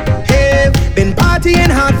 Been partying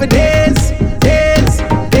hard for days.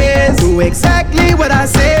 Do exactly what I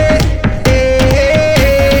say.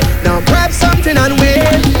 Now grab something and wave.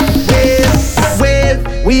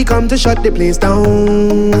 We come to shut the place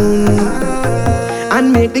down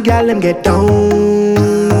and make the gal them get down.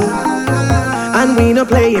 And we no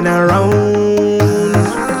playing around.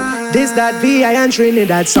 This that Fay-Ann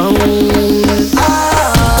Trinidad song.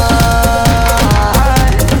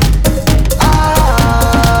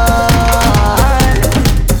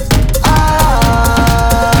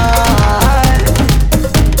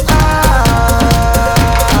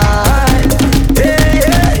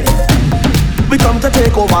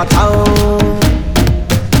 Take over town.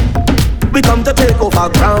 We come to take over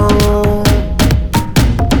ground.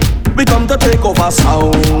 We come to take over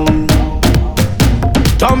sound.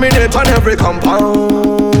 Dominate on every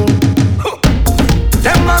compound.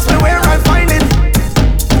 Them must be where I find it.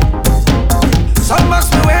 Some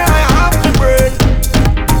must be where I have to burn.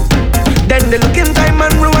 Then they look in time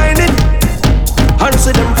and rewind it. And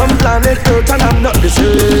see them from planet Earth and I'm not the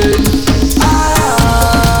same.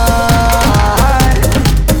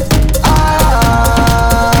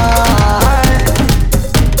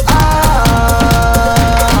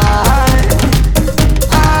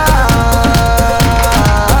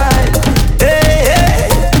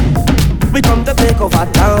 Over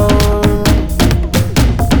town.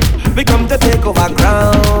 We come to take over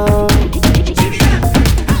ground.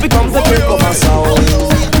 We come to take over sound.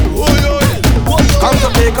 Come to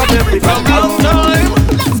take up every long time.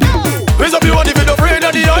 Raise up your hand if you're afraid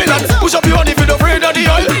of the island. Push up your hand if you're afraid of the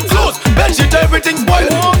island. Close, bench it, everything spoil.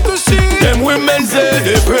 Want to see them women say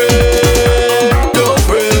they pray. Don't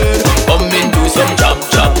pray. Come in, do some chop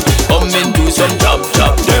chop. Come in, do some chop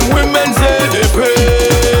chop. Them women say they pray.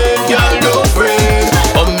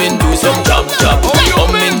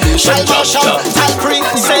 Shall tell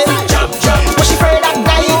Preedy say was she afraid at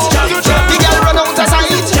night? The girl run out of sight.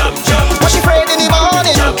 Was she afraid in the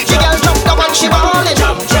morning? The girl jumped up and she bawling.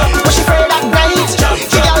 Was she afraid at night?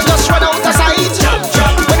 The girl just run out of sight.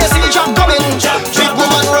 When you see the job coming, big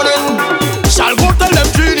woman running. Shall go tell them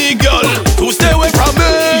Trini girl to stay away from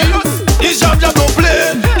me. This job don't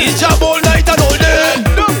play. This job all night and all day.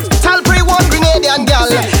 Tell Pre one Grenadian girl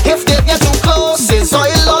if they get too close, it's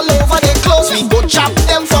oil all over their clothes. We go chop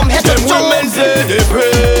them from head to toe. Women say they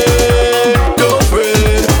pray, don't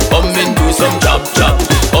pray. Come in, do some chop chop.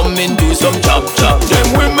 Come in, do some chop chop.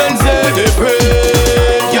 Them women say they pray,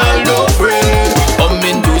 y'all don't pray. Come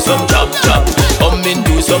in, do some chop chop. Come in,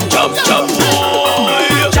 do some chop chop.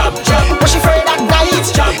 Chop chop. Was she afraid at night?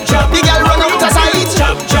 Chop chop. The girl run out of sight.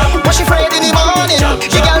 Chop chop. Was she afraid in the morning?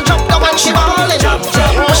 The girl jumped up and she bawling. Chop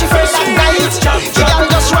chop. Was she afraid at night? The girl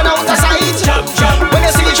just run out of sight. Chop chop. When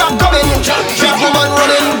you see the job coming, big woman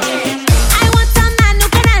running.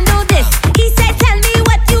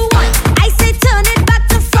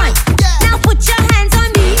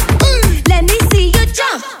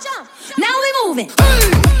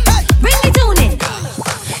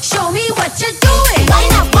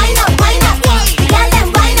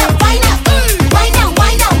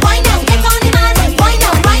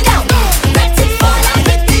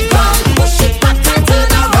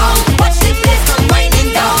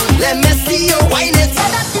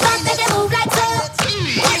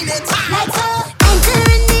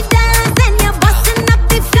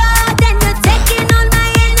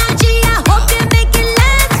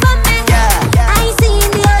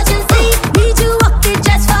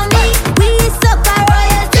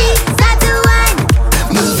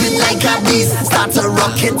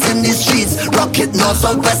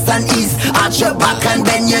 South, west and east. Arch your back and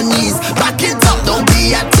bend your knees. Back it up, don't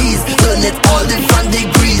be a tease. Turn it all different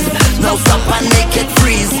degrees. Now stop and make it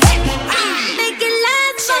freeze. Make it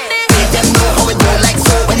last for me. Make them know how it go like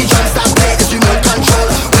so. When the drum starts play, it's remote control.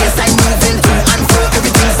 Waistline moving to and fro.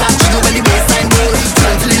 Everything starts jiggle when the waistline roll.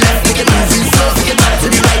 Turn to the left, make it moving slow. Make it back to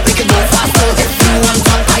the right, make it go faster. If you on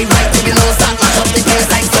top, I right, take it low. Start mash up the place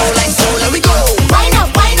like so, like so. Let we go. Wind up,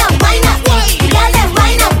 wind up, wind up. Girl, then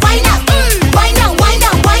wind up, wind up. Wind up, wind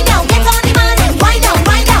up, wind up. Get on the man and wind up,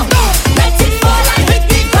 wind up.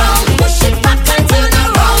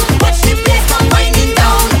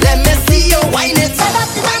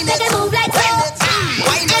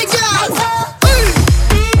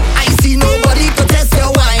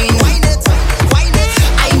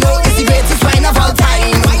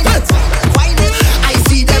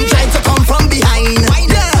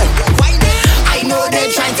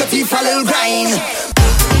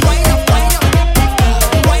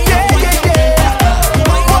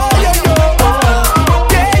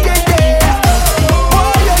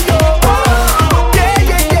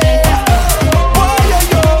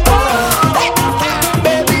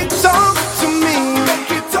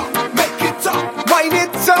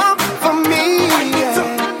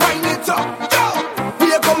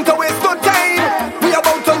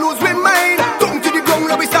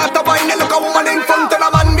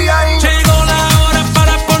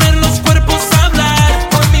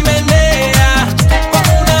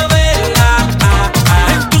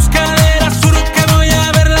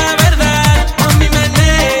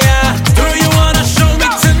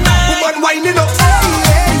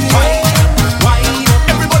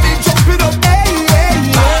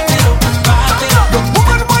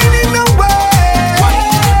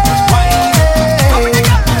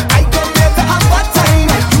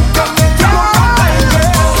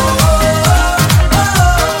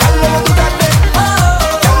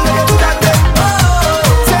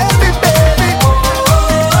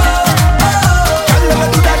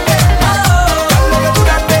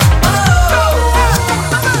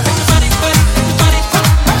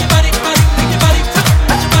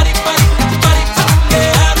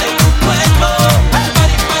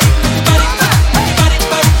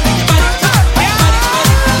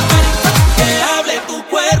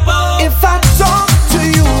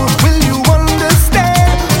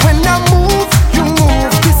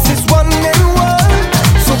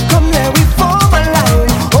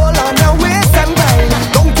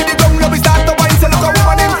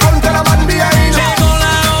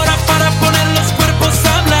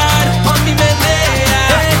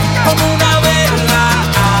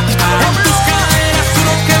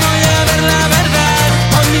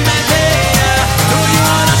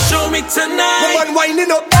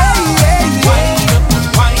 winding up, hey, hey,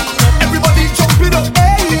 hey. Everybody jumping up,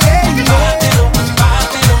 hey, hey, hey.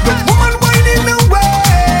 The woman winding away.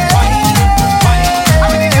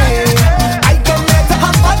 I come here to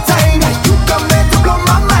have a time, you come here to blow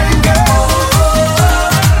my mind, girl.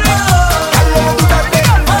 Can you do that thing?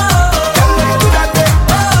 Can you do that thing?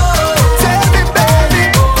 Tell me, baby.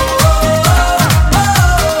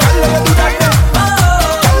 Can you do that thing?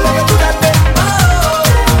 Can you do that thing?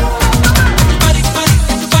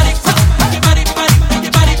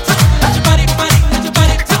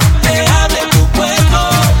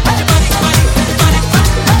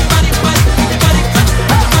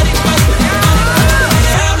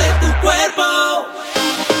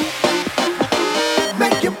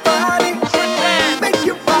 Make your body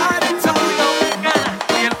talk.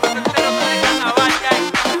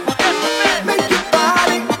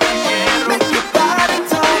 Make your body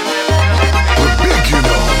talk. We're big, you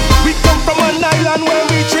know. We come from an island where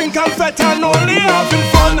we drink and fete and only having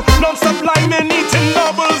fun. Non-stop liming, eating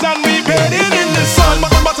doubles and we bathing in the sun.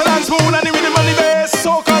 Bottle and spoon and the rhythm and the bass.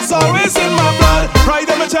 Soca's always in my blood. Pride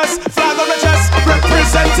on my chest, flag on my chest.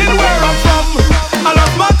 Representing where I'm from. I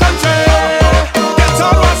love my country. Get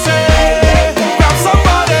on what I say. Grab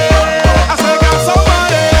somebody. I say grab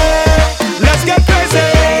somebody. Let's get crazy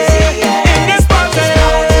in this party.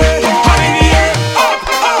 Hand in the air, up,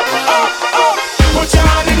 up, up, up. Put your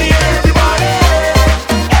hand in the air, everybody.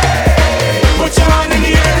 Hey. Put your hand in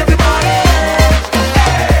the air, everybody.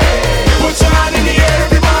 Hey. Put your hand in the air,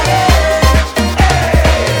 everybody. Hey.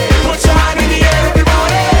 Put your hand in the air,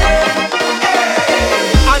 everybody. Hey.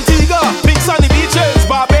 Antigua, pink sunny beaches.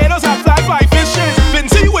 Barbados have fly fishes.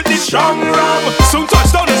 Vinci with the strong rum. Soon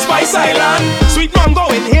touch down in Spice Island. Sweet mango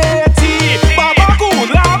in Haiti. Barbacoa,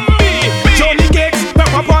 lambi. Johnny cakes,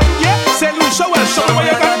 pepper pot, yeah. St. Lucia, well, show them where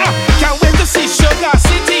you got. Can't wait to see Sugar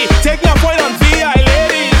City. Take your point on VI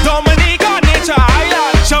lady. Dominica, Nature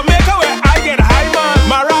Island. Jamaica, where I get high, man.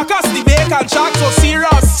 Maracas, the bacon shark, so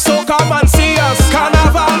serious. So come and see us.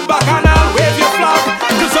 Carnival, Bacchanal, wave your flag.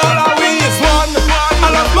 Cause all our we is one. I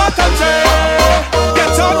love my country.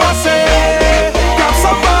 Get on what I say. Grab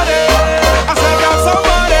somebody. I say grab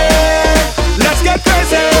somebody. Let's get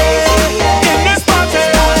crazy in this party.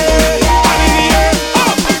 Hand in the air,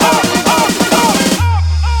 up, up, up, up.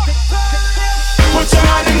 Put your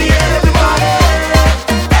hand in the air, everybody.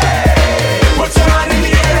 Hey. Put your hand in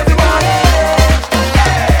the air, everybody.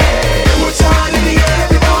 Hey. Put your hand in the air,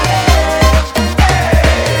 everybody. Hey.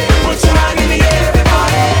 Put your hand in the air,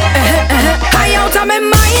 everybody. High out of my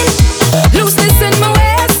mind, looseness in my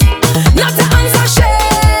waist, not to answer shame.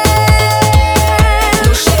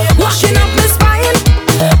 Washing up my spine,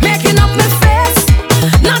 making up my face,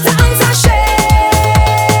 not to answer shame.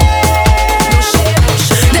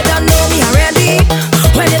 They don't know me already.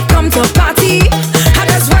 When it come to party, I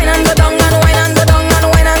just wine and go down and wine and go down and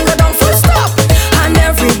wine and go down. Full stop. And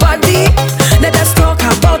everybody, they just talk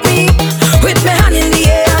about me with my hand in the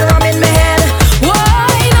air and rum in my head.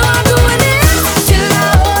 Why not doing it? Till I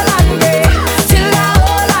hold and break, till I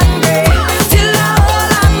hold and break, till I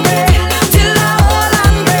hold and break, till I hold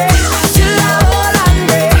and break, till I hold and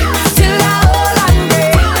break, till I hold and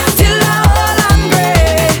break, till I hold and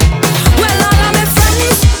break. Well, all of my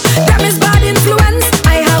friends, them is bad influence.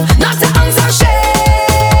 I have not to answer shame.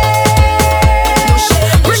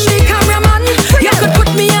 Bring me cameraman, you could put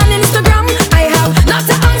me on Instagram. I have not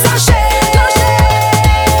to answer shame.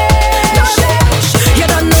 No shame. You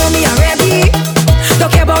don't know me already.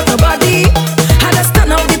 Don't care about nobody. I just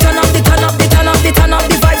turn up the turn up the turn up the turn up the turn up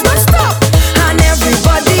the vibes non stop. And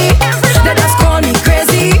everybody, they just call me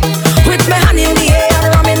crazy with my hand in the air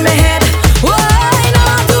and rum in my head. Why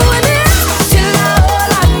not doing it? Till I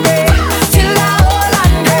hold and break, till I hold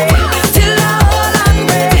and break, till I hold and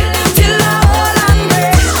break, till I hold and break,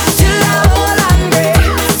 till I hold and break,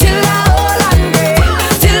 till I hold and break,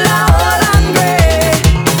 till I hold and break.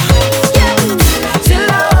 Yeah, till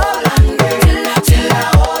I hold and break, till I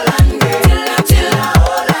hold and break, till I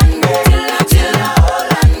hold and break, till I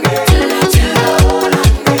hold and break,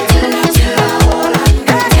 till I hold and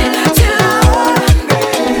break, till I hold and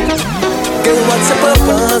break. Girl, what's your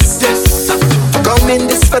purpose? Come in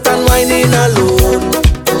this fete and whining alone.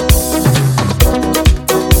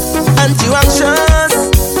 And you anxious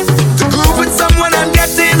to groove with someone and get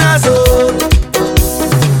in a zone.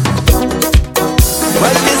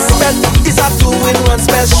 Well, this fete is a 2-in-1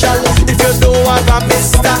 special. If you don't have a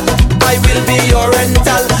mister, I will be your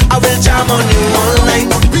rental. I will jam on you all night.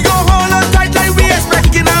 We go hold on tight like we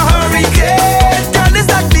expecting a hurricane. Girl, is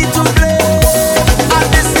that me to blame? And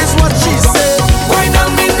this is what she said. Wine on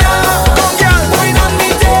me now, come girl, wine on me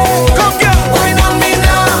there. Come girl, wine on me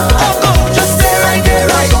now. Oh, go, just stay right there.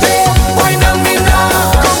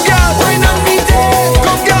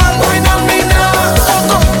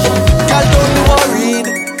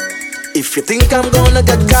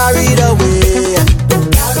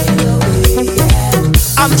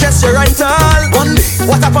 I'm just your rental. One day,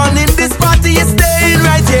 what happened in this party is staying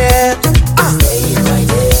right here.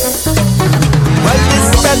 Well,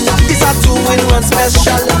 this a 2-in-1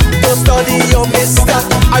 special. Don't study your mister.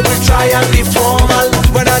 I will try and be formal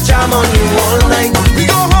when I jam on you all night. We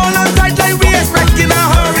go hold on tight like we expecting a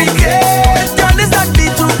hurricane. Girl, is that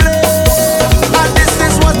beat to play? And this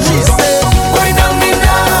is what she said. Going on me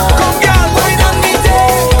now, come girl, going on me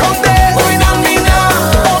there. Come there, going on me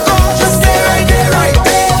now. Oh God, just stay right there, right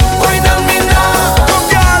there. Going on me now, come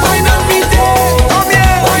girl, going on me there. Come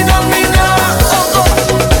here, going on me now. Oh God.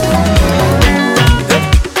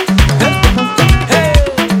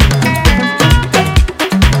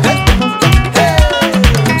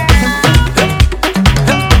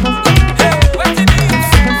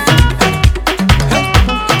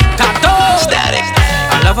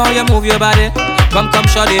 How you move your body. Come,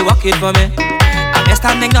 shawty, walk it for me. I'm just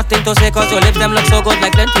standing, nothing to say, cause your lips them look so good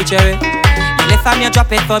like plenty cherry. You lift and you drop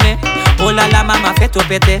it for me. Oh la la, mama, fit to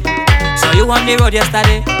pity. So you on the road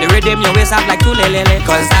yesterday. The rhythm your waist up like two lelele.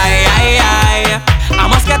 Cause I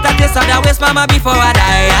must get at this other waist, mama, before I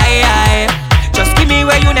die. Just give me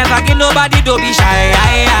where you never give nobody, don't be shy.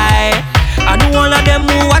 I know all of them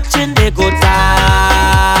who watching, they go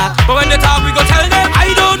talk. But when they talk, we go tell them, I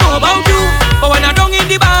don't know about you. But when I don't in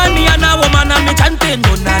the band, me and a woman and me chanting,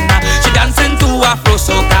 no nana. She dancing to Afro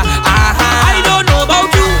Soca. I don't know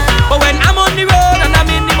about you. But when I'm on the road and I'm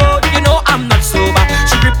in the boat, you know I'm not sober.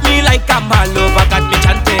 She grip me like I'm all over, got me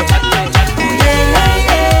chanting.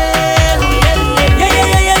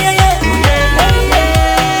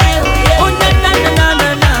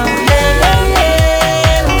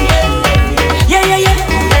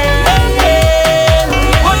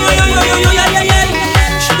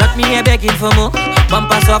 Begging for more,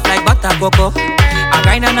 bumper soft like butter cocoa. I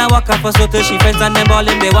grind and I walk up for soto. She friends and them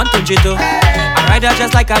ballin', they want to jito. I ride her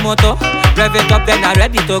just like a moto, rev it up then I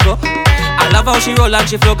ready to go. I love how she roll and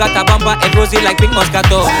she flow, got a bumper and rosy like pink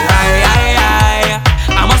Moscato.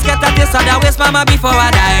 I must get at this other waist, mama, before I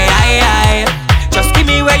die. Just give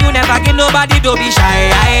me where you never give nobody, don't be shy.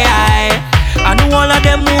 I know all of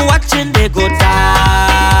them who watching, they go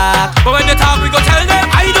talk. But when they talk, we go tell them,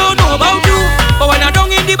 I don't know about you. But when I don't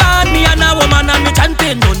in the band, me and a woman and me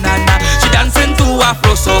chanting, no nana. She dancing to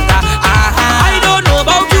Afro Soca. I don't know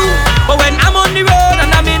about you. But when I'm on the road and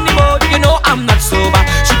I'm in the boat, you know I'm not sober.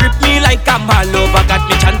 She grip me like I'm all over, got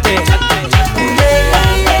me chanting.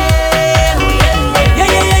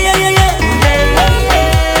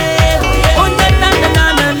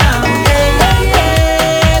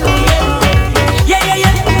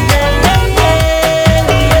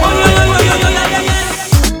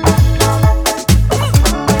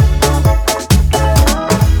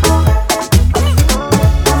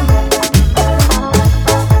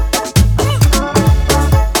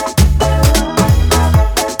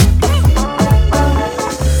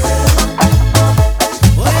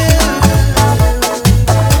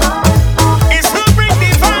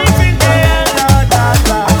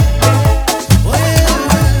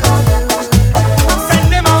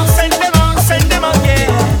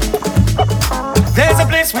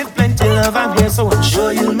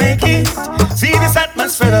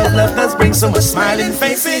 So much smiling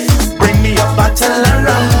faces. Bring me a bottle of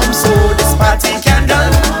rum so this party can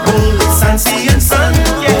done. Hold it fancy and sun,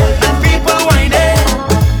 yeah. And people whining.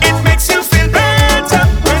 It makes you feel better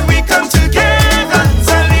when we come together.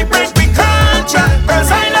 Celebrate we culture. Cause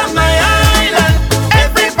I love my island.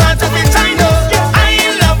 Every part of it I know. I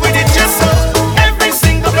in love with it just so. Every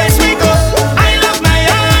single place we go. I love my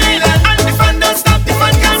island. And the fun don't stop, the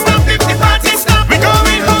fun can't stop. If the party stop, we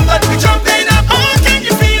going home but we jumping up. Oh, can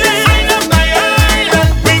you feel it?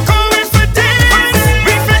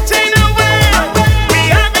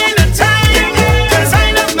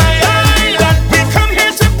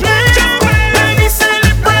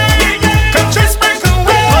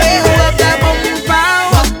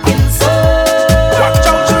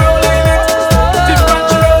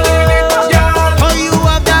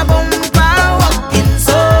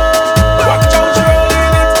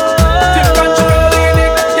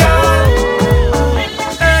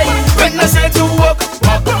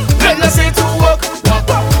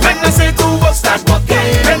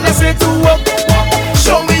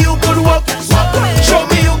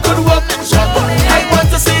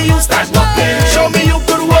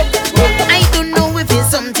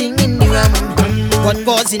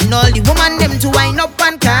 Causing all the woman them to wind up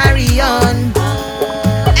and carry on.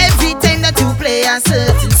 Every time that you play a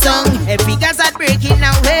certain song, every girl start breaking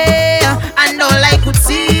away, and all I could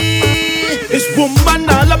see is woman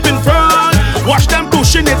all up in front. Watch them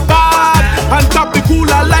pushing it back, and top the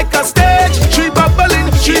cooler like a stage. She bubbling,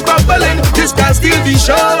 this girl still the the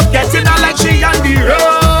show, getting her like she on the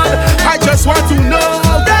road. I just want to know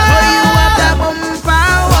that how you have that bumper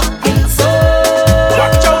walking so.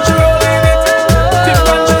 Watch out, you rolling it, tip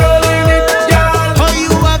and you rolling it, yeah. How you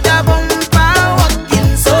have that bumper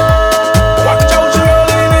walking so. Watch out, you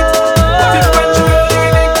rolling it, tip and you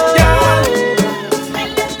rolling it, yeah.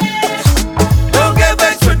 Don't get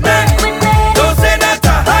vexed with me. Don't say that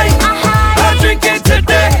I hide. I'm drinking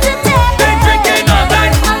today. Been drinking all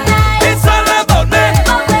night. It's all about me.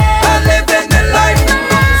 I'm living the life.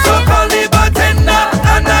 So call the bartender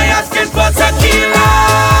and I asking for tequila.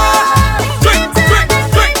 Drink, drink,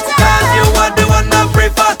 drink. Cause you are the one I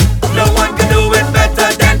prefer. No one can do it better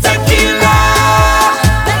than tequila.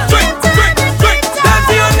 Drink, drink, drink. That's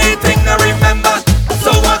the only thing I remember.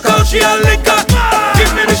 So I call she a liquor.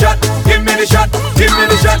 Give me the shot, give me the shot, give me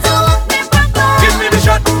the shot. Give me the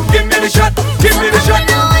shot, give me the shot, give me the shot.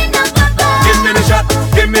 Give me the shot,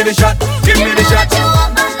 give me the shot, give me the shot.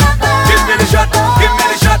 Give me the shot, give me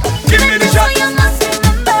the shot, give me the shot.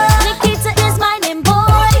 Nikita is my name,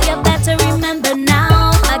 boy. You better remember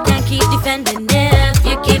now. I can't keep defending if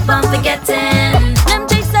you keep on forgetting. Them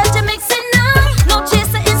drinks that you're mixing up, no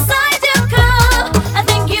chaser inside your cup. I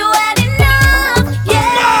think you had enough,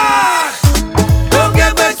 yeah. Don't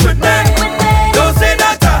get vexed with me. Don't say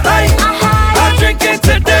that I hide. I'm drinking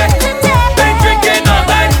today. Been drinking all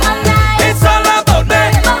night. It's all about me.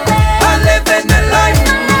 I'm living the life.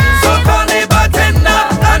 So call the bartender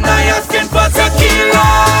and I asking for tequila.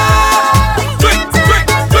 Drink, drink,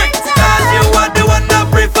 drink. Cause you are the one I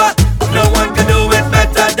prefer. No one can do it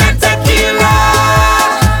better than tequila.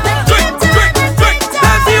 Drink, drink, drink.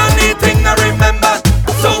 That's the only thing I remember.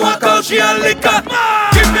 So I call she a liquor.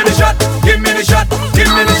 Give me the shot, give me the shot,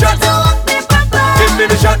 give me the shot. Give me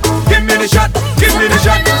the shot, give me the shot, give me the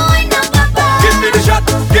shot. Give me the shot,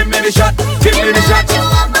 give me the shot, give me the shot.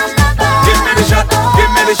 Give me the shot,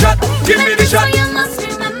 give me the shot, give me the shot. You must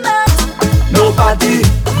remember. Nobody,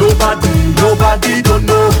 nobody, nobody don't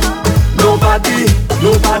know. Nobody,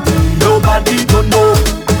 nobody, nobody don't know.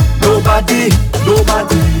 Nobody,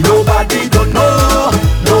 nobody, nobody don't know.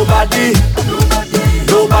 Nobody, nobody,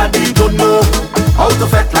 nobody don't know. How to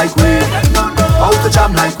fet like we, how to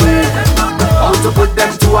jam like we, how to put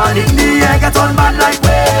them to an in the air, get on bad like we.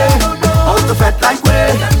 How to fet like we,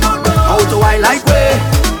 how to wine like we.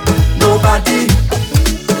 Nobody,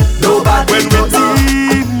 nobody when don't know.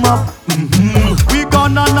 we team up. We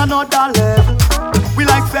gone on another level. We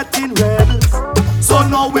like fetting rebels, so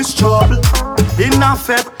now it's trouble. In a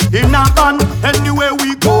fet, in a band, anywhere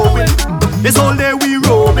we going, it's all day we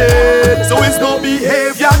roaming. So it's no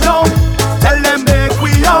behavior now. Tell them make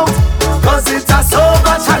we out, cause it's a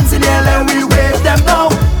sober chance in here. Let we wave them now.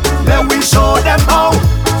 Let we show them how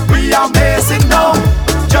we are amazing now.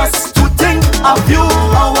 Just to think of you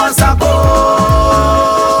hours ago.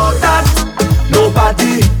 That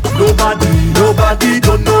Nobody, nobody, nobody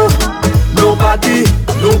don't know. Nobody,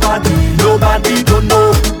 nobody, nobody don't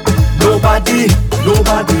know. Nobody,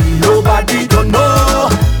 nobody, nobody don't know.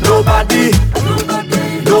 Nobody,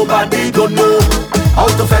 nobody, nobody don't know. How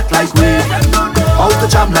to fet like we, how to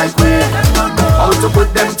jam like we, how to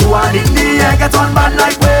put them to an in the air, get on bad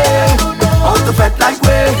like we. How to fet like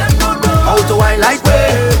we, how to wine like we.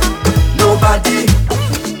 Nobody,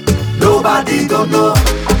 nobody don't know.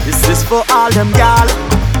 this is for all them gal.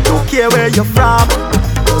 Don't care where you're from,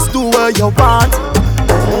 just do what you want.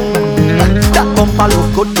 That bumper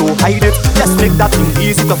look good, don't hide it. Just make that thing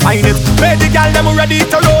easy to find it. Where the gal them ready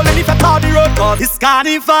to roll, and if you call the road, cause it's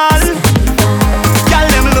carnival. Gal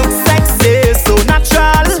them look sexy, so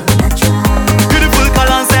natural. Beautiful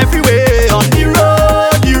colors everywhere on the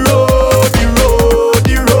road, the road, the road,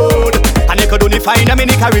 the road. And you could only find them in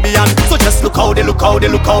the Caribbean. So just look how they look how they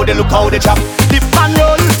look how they look how they chop. Dip and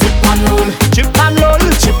roll, dip and roll, chip and roll,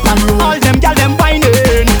 chip and roll. All them gal them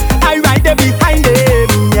whining, I ride them behind them.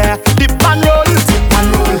 Yeah, dip and roll, dip and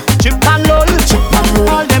roll, chip and roll, chip and roll.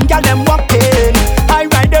 All them gal them walking, I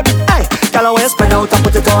ride them. Hey, gal I spread out and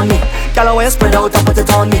put it on me. Gal I spread out and put it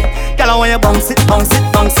on me. Gal I want you bounce it, bounce it,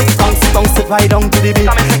 bounce it, bounce it, bounce it right down to the beat.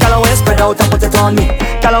 Gal I want you spread out and put it on me.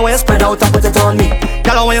 Gal I want you spread out and put it on me.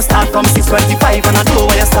 Gal I want you start from 6:25 and I know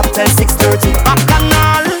where you stop till 6:30.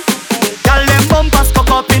 Bacchanal, gal them bumpers cock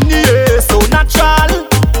up in the air, so natural.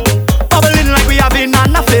 Bubbling like we having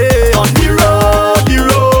an affair on the road, the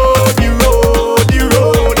road, the road, the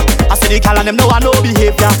road. I see the gal and them know I know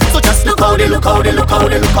behavior, so just look how they look how they look how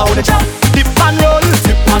they look how they jump. Dip and roll,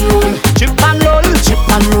 dip and roll, chip and roll, chip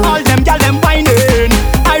and roll. All them gal them whining,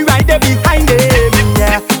 I ride them behind them.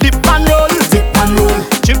 Yeah, dip and roll, dip and roll,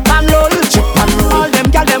 chip and roll, chip and roll. All them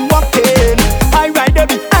gal them walking, I ride them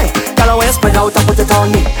behind. Gal I spread out and put it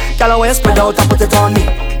on me. Girl, when you spread out and put it on me.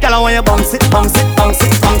 Girl, when you bounce it, bounce it, bounce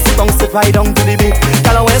it, bounce it, bounce it right down to the beat.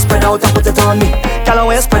 Girl, when you spread out and put it on me. Girl,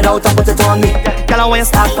 when you spread out and put it on me. Girl, when you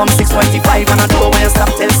start from 6:25 and I do when you stop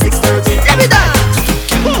till 6:30. Every day.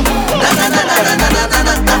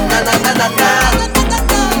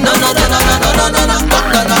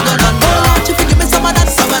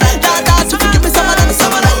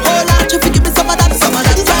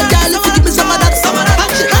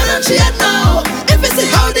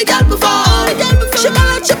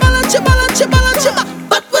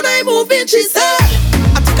 But when I move in, she say,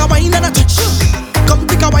 I take a wine and a touch. Come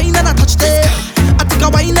take a wine and a touch there. I take a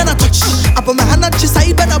wine and a touch. I put my hand at your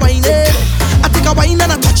side and I wine it. I take a wine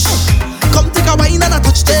and a touch. Come take a wine and a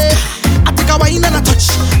touch there. I take a wine and a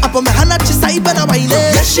touch. I put my hand at your side and I wine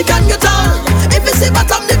it. Yes, she can get on. If you say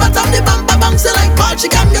bottom, the bumper bounce like ball, she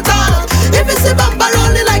can get on. If you say bumper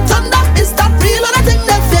rolling like thunder, is that real or I think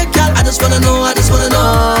that fake, girl? I just wanna know, I just wanna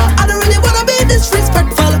know. I don't really wanna be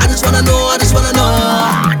disrespectful. I just wanna know, I just wanna know.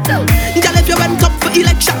 Girl, if you went up for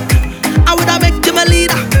election, I woulda make you my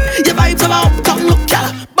leader. Your vibes are uptown, look,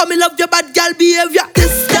 girl. But me love your bad girl behavior.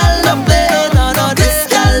 This girl don't play, no, no. This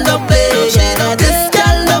girl don't play, no. This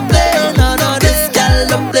girl don't play, no, no. This girl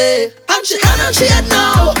don't play. And she had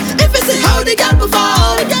now. If you see how the girl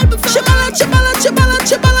perform, she balance, she balance, she balance,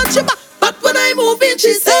 she balance, she balance. But when I move in,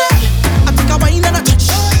 she say, I take a wine and a touch.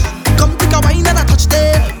 Come take a wine and a touch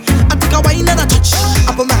there. I take a wine and a touch.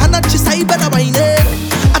 I put my hand at your side and I wine it.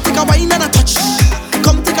 I take a wine and a touch.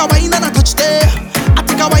 Come take a wine and a touch there. I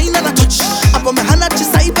take a wine and a touch. I put my hand at your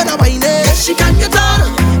side and I wine it. Yes, she can get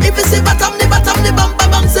on. If you say bottom, the bumper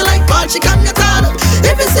bounce like ball, she can get on.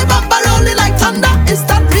 If you say bumper rolling like thunder, is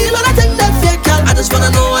that real or I think that fake, girl? I just wanna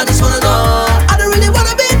know, I just wanna know. I don't really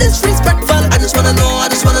wanna be disrespectful. I just wanna know, I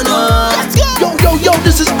just wanna know. Let's go. Yo,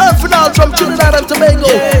 this is Fay-Ann from Trinidad and Tobago.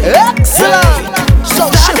 Yeah. Excellent.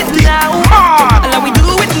 So start it now. Let we do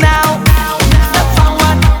it now. Step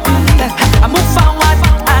forward. I move forward.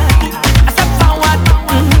 I step forward.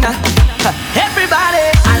 Everybody,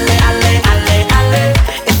 alle, alle, alle, alle.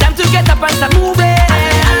 It's time to get up and start moving.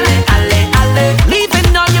 Alle, alle, alle.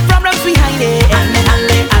 Leaving all your problems behind it. Alle,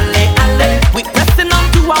 alle, alle, alle. We pressing on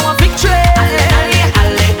to our victory. Alle, alle,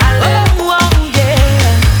 alle, alle. Oh,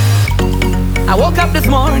 yeah. I woke up this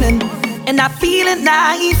morning and I feeling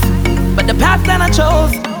nice, but the path that I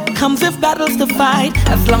chose comes with battles to fight.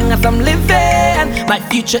 As long as I'm living, my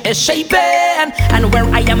future is shaping, and where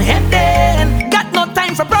I am heading, got no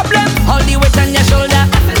time for problems. Hold the weight on your shoulder,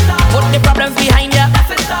 put the problems behind you.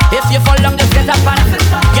 If you fall down, just get up and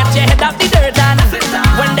get your head out the dirt. And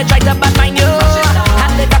when they try to badmine you,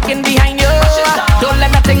 hand they talking behind you. Don't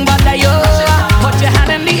let nothing bother you. Put your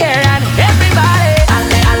hand in the air and everybody,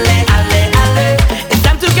 alle, alle, alle, alle. It's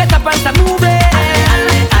time to get up and start moving.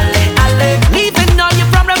 Leaving all your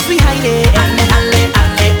problems behind it. Alle, alle,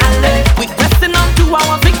 alle, alle. We pressing on to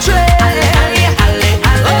our victory. Alle, alle, alle,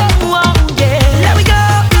 alle. Oh, yeah. There we go.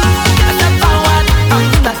 I step forward.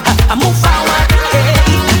 I move forward.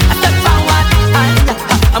 I step forward.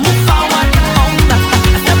 I move forward.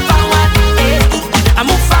 I step forward. I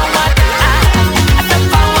move forward. I step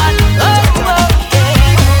forward. Oh,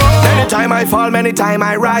 yeah. Many time I fall, many time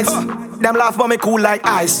I rise. Them laugh but me cool like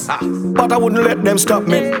ice. But I wouldn't let them stop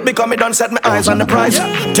me, because me done set my eyes on the prize.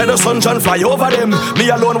 Tell the sunshine fly over them. Me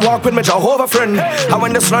alone walk with my Jehovah friend. And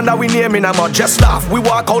when the sun that we near me, I'm out just laugh. We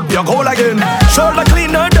walk out pure gold again. Shoulder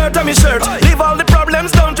clean, no dirt on me shirt. Leave all the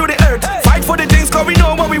problems down to the earth. Fight for the things cause we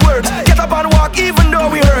know what we worth. Get up and walk even though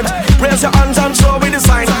we hurt. Raise your hands and show we the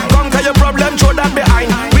sign. Conquer your problem, throw that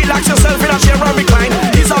behind. Relax yourself in a chair and recline.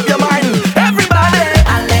 Ease up your mind. Everybody,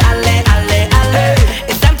 alle, alle, alle, alle.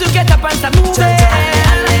 It's time to get up and start moving.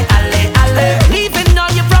 Alle, alle, alle. Leaving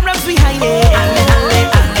all your problems behind it. Alle, alle,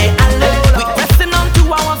 alle, alle. We pressing on to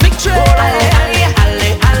our victory. Alle, alle, alle,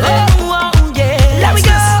 alle. Oh, yeah. There we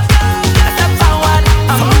go. I step forward.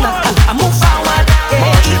 I move forward.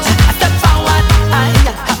 I step forward.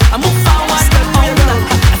 I move forward.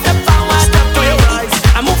 I step forward.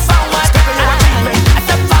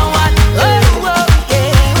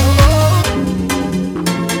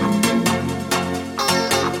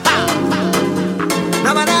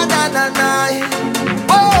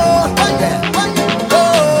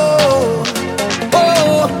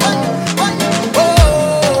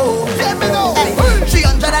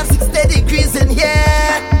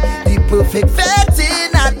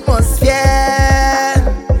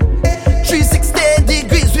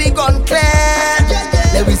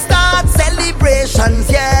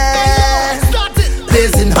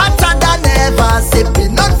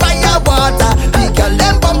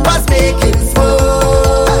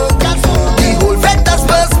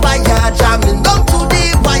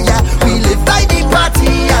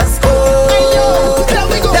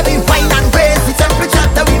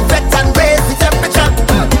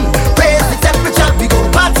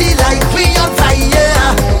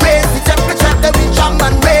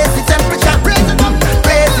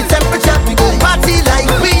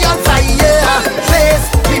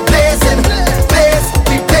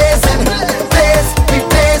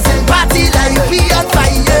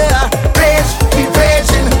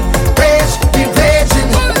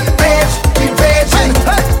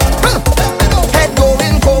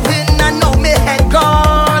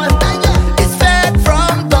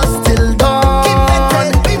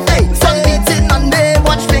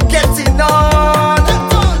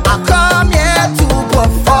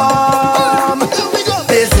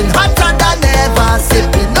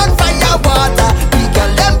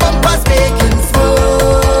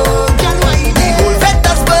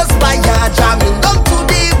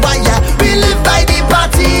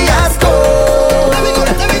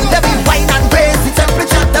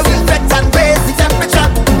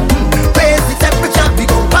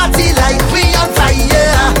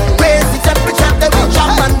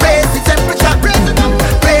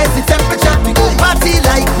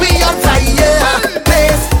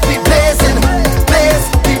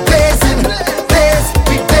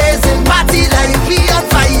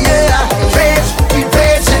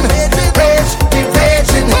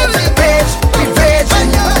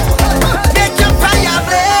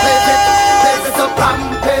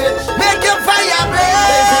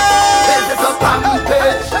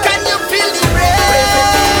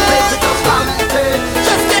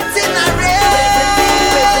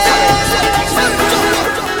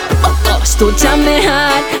 Don't jam me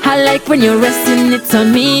hard. I like when you're resting it on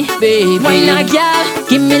me, baby. Why not, girl?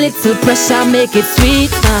 Give me little pressure, make it sweet.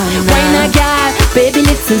 Why not, girl? Baby,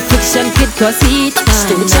 little friction could cause heat.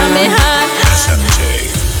 Don't jam me hard. SMJ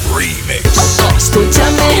Remix. Don't jam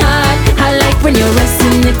me hard. I like when you're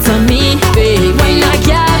resting it on me, baby. Why not,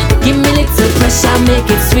 girl? Give me little pressure, make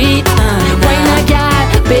it sweet. Why not,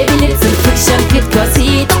 girl? Baby, little friction could cause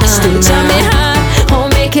heat. Don't jam me hard. Oh,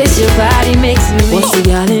 make it your body makes me weak. What's the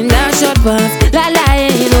girl in that short pants? La la, yeah,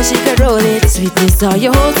 you know she can roll it. Sweetness, how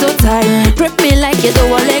you hold so tight. Grip me like you don't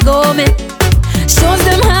want to let go of me. Shows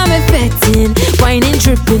them how me fetting, whining,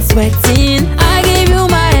 tripping, sweating. I gave you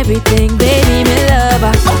my everything, baby, me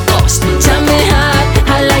lover. Jam me hard,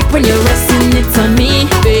 I like when you're resting it on me,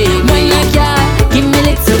 baby. Why not, girl? Give me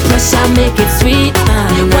little pressure, make it sweet.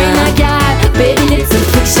 Why not, girl? Baby, little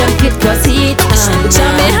friction, kid cause heat. Jam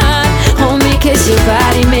me hard, oh, me kiss your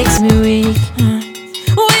body makes me weak.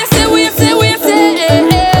 We say,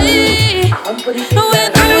 I come for the thing.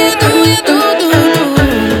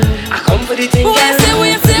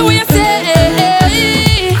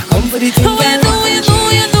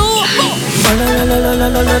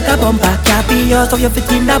 The bumper, can't be yours, of your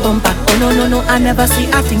fit in the bumper. Oh no, I never see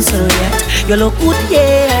acting so yet. You look good,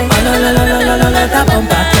 yeah. Oh no, the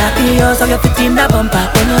bumper, can't be yours, of your fit in the bumper.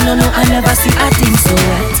 Oh no, I never see acting so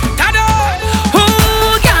yet.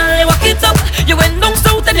 Oh, girl, walk it up. You went down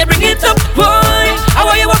south and you bring it up, boy. How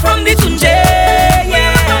are you from the Tunje?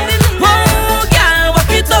 Yeah. Oh, girl,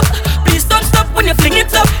 walk it up. Please don't stop when you fling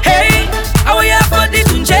it up. Hey, how are you from the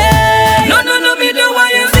Tunje? No, me don't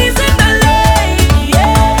want you season the lane.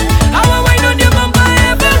 Yeah, how I wine on your bumper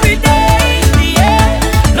every day. Yeah,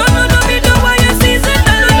 no, me don't want you season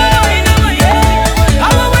the lane. Yeah,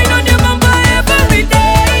 how I wine on your bumper every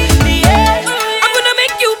day. Yeah, I'm gonna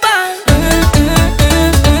make you bang.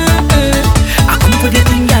 I come for the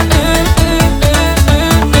thing, girl.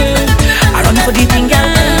 I run for the thing, girl.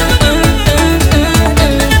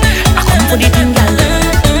 I come for the thing, girl.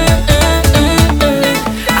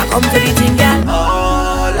 I come for the thing, girl.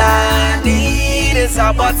 All I need is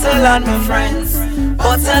a bottle and my friends.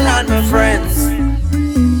 Bottle and my friends.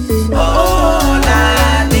 All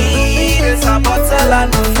I need is a bottle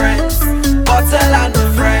and my friends. Bottle and my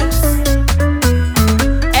friends.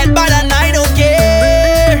 And bad and I don't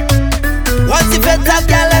care. Once you fed that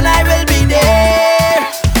girl and I will be there.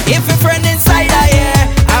 If your friend inside I hear,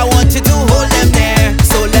 I want you to hold them there.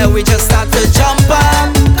 So let we just start to jump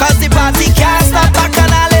up. Cause the party can't stop, back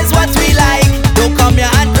and all is what we like. Don't come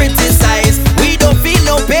here and criticize. We don't feel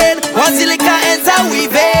no pain. Once the liquor enter we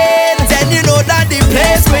vein, then you know that the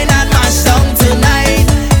place going and mash down tonight.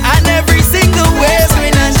 And every single way is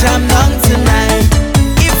going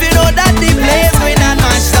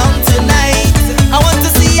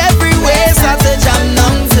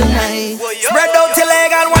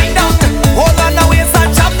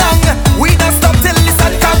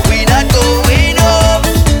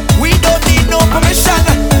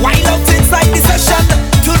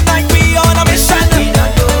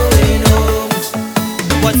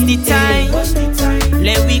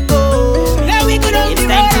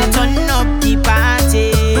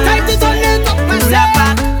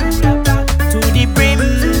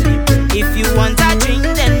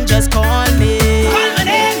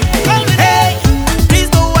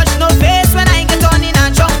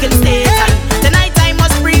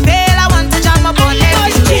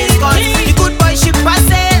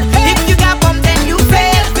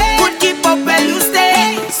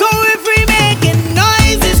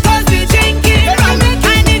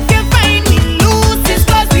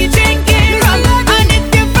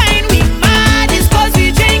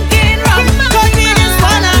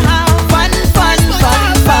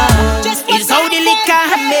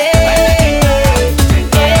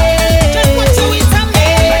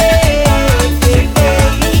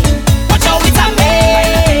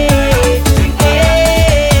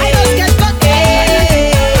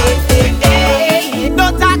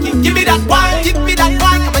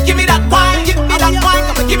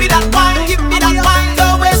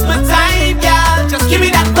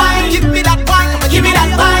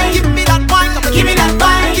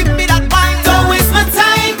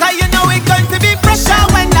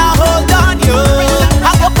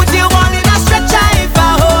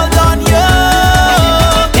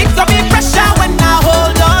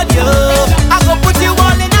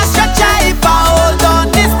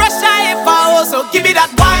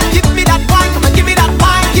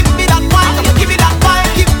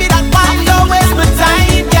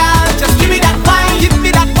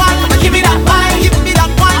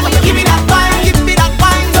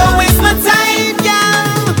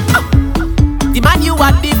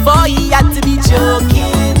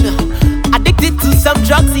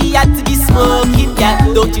drugs he had to be smoking, yeah.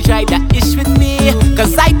 Don't you try that ish with me,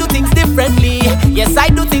 cause I do things differently. Yes,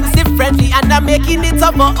 I do things differently, and I'm making it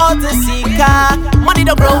up for all to see. Money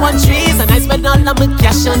don't grow on trees, and I spend all of my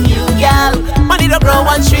cash on you, girl. Money don't grow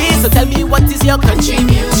on trees, so tell me what is your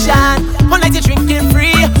contribution? One night you're drinking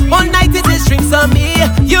free, one night it is drinks on me.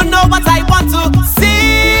 You know what I want to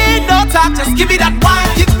see. No talk, just give me that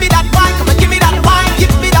wine, give me that wine, come on, give me that wine,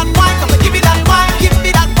 give me that wine, come on, give me that wine, give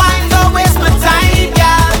me that wine. Don't waste my time,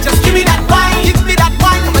 girl. Just give me that wine, give me that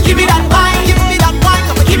wine, come on, give me that wine, give me that wine,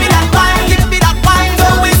 come on, give me that wine, give me that wine.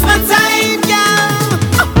 Don't waste my time,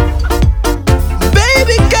 girl.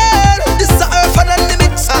 Baby girl, this is Earth and the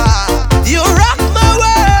mix. You rock my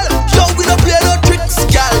world. Yo, we don't play no tricks,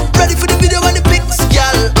 girl. Ready for the video and the pics,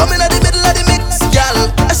 girl. Come in at the middle of the mix, girl.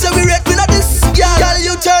 I say we ready for this, girl. Girl,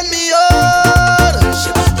 you turn me on. She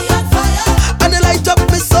body on fire, and they light up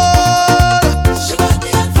my soul. She body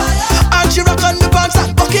on fire, and she rock on me pants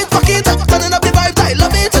and fuck it, turning up the vibe, I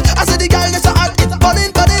love it. I say the girl gets so hot, it's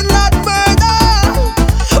burning, Lord, murder,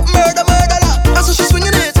 murder, murder. That's how she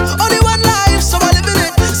swinging it. Only one life, so I live in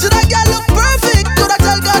it. See that girl look perfect. Could I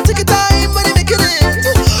tell God take your time when he making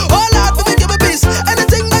it? Oh Lord, for me give me peace.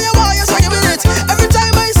 Anything that you want, yes I give it. Every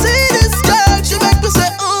time I see this girl, she make me say,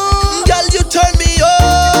 girl, you turn me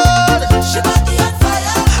on. She body on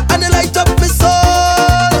fire, and they light up my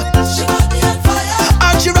soul. She body on fire,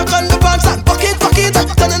 and she rock on the pants and fuck it,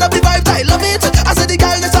 turning up the vibe, I love it. I say the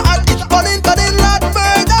girl gets so hot, it's burning, Lord,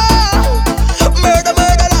 murder, murder,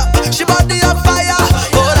 murder. She body on fire,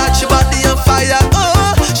 oh Lord, she body on fire,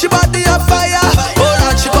 oh, she body on fire, oh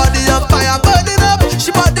Lord, she body on fire, burning up,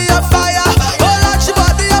 she body on fire, oh Lord, she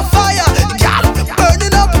body on fire, girl,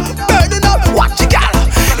 burning up, watch it, girl.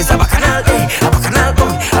 It's a bacchanal day, a bacchanal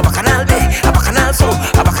boy, a bacchanal day, a bacchanal so,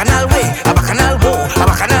 a bacchanal way, a bacchanal go, a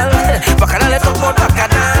bacchanal, bacchanal let's talk about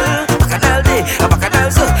bacchanal, bacchanal day, a bacchanal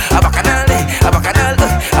so, a bacchanal day, a bacchanal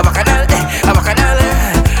day, a bacchanal day, a bacchanal.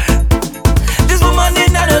 This woman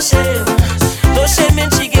ain't no shame, no shame in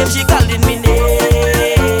she game, she calling me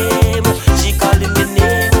name, she calling me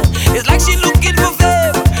name. It's like she looking for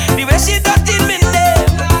fame, the way she dotting me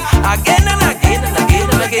name, again and again and again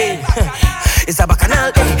and again. It's a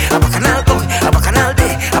bacchanal day, a bacchanal boy, a bacchanal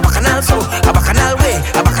day, a bacchanal so, a bacchanal way,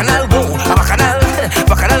 a bacchanal go, a bacchanal,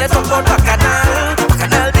 bacchanal let's talk about bacchanal,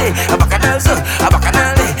 bacchanal day, a bacchanal so, a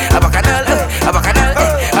bacchanal day, a bacchanal, a bacchanal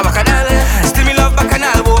day, a bacchanal. Still me love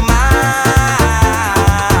bacchanal woman,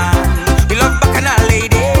 me love bacchanal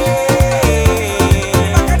lady,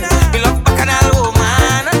 me love bacchanal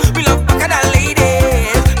woman, me love bacchanal lady,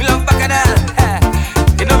 me love bacchanal,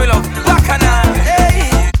 you know me love bacchanal.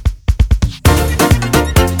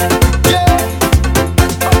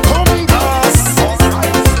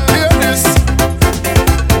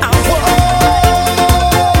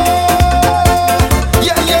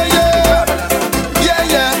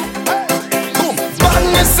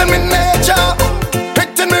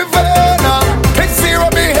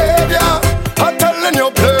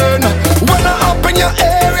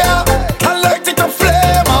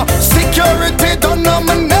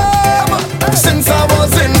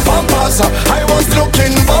 I was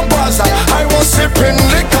looking for Bois, I was sipping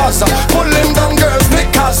liquors, pulling down girls'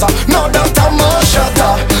 knickers. Now that I'm a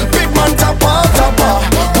shutter, big man tapper.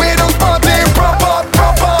 We don't party proper.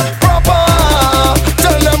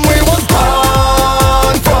 Tell them we was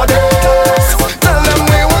born for this. Tell them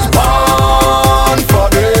we was born for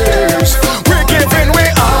this. We giving we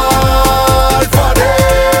all for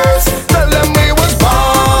this. Tell them we was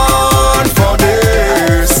born for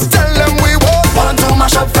this. Tell them we was born to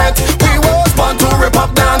mash up fete. To rip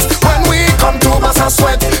up dance when we come to Bois and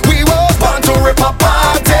sweat. We was born to rip up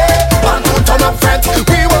party.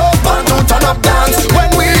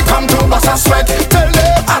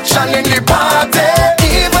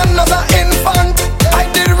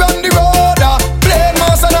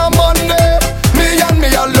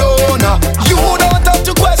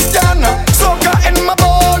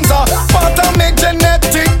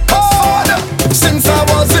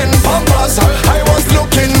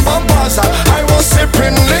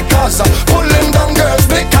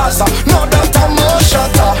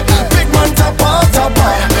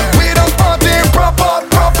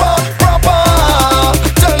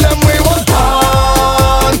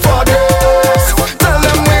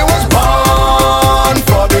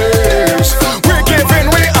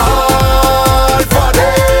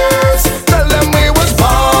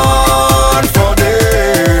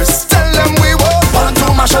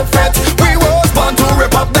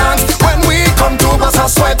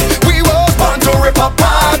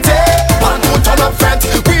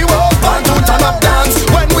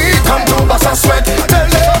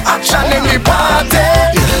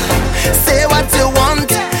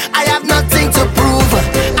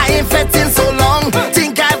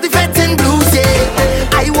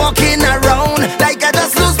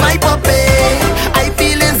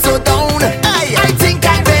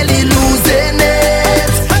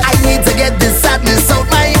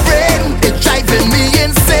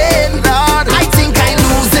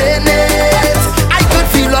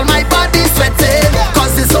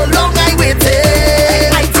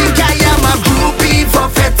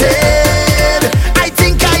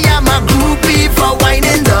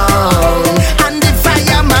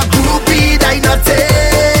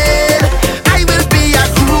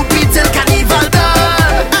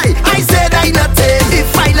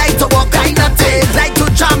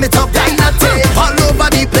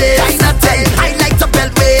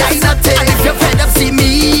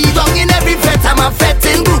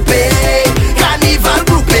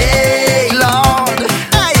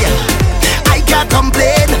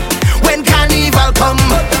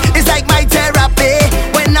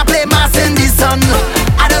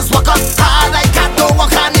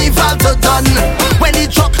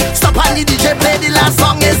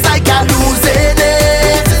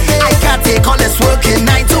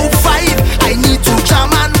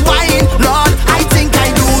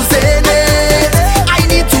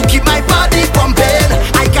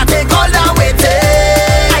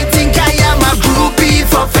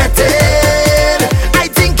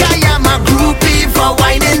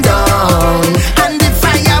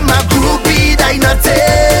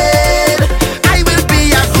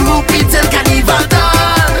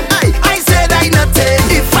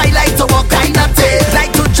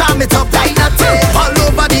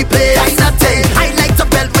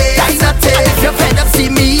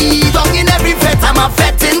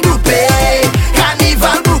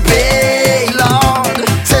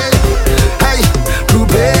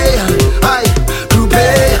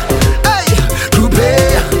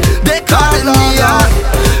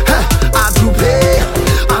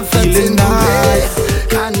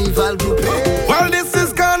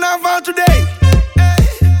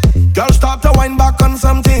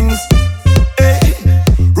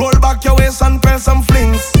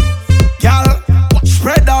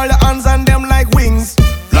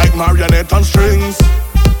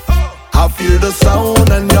 feel the sound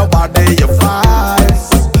and your body, your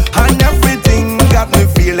vibes, and everything got me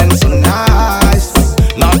feeling so nice.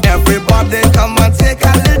 Not everybody come and take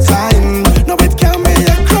a little time. No, it can be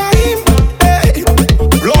a crime. Hey,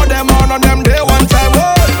 blow them on them day one time. Oh.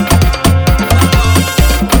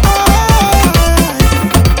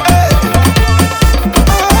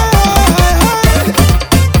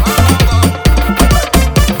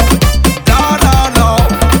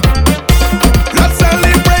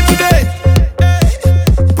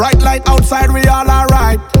 Outside we all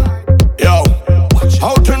alright. Yo,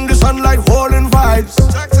 out in the sunlight, holding vibes.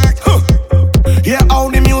 Yeah, all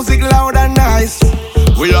the music loud and nice.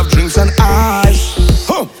 We have drinks and ice.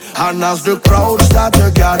 And as the crowd start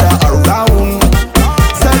to gather around,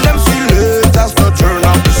 tell them see latest to turn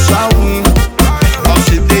up the sound. Now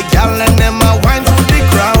see the gal and them a wine to the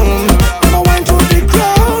ground. Them a wine to the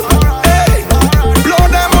ground. Hey, blow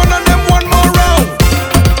them on and them one more round.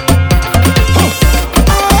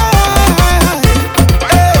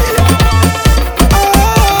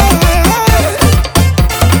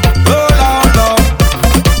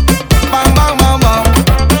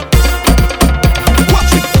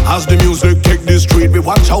 As the music take the street, we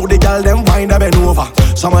watch how the girl them wind up and over.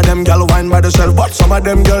 Some of them girl wine by themselves, but some of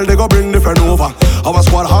them girl they go bring different over. Our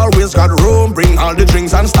squad always got room, bring all the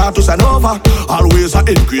drinks and start to send over. Always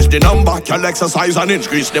increase the number, can exercise and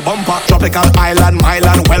increase the bumper. Tropical island,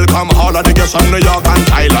 Milan, welcome all of the girls from New York and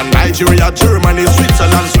Thailand, Nigeria, Germany,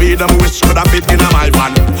 Switzerland, Sweden. Wish could have fit in a my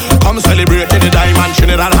van. Come celebrate the diamond,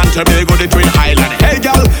 Trinidad and Tobago, the Twin Island. Hey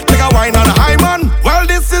girl, take a wine on high man. Well,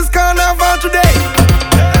 this is Carnival today.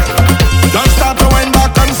 Just start to wind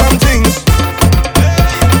back on some things.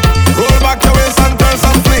 Roll back your waist and turn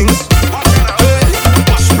some flings.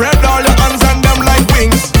 Spread all your hands and them like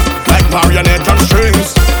wings, like marionette on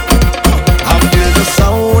strings. I feel the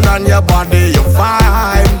sound on your body, your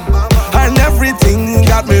vibe, and everything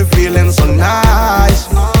got me feeling so nice.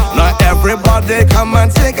 Now everybody come and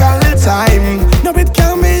take a little time. No, it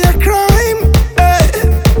can be a crime. Hey,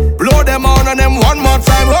 blow them on and them one more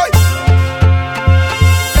time. Hey.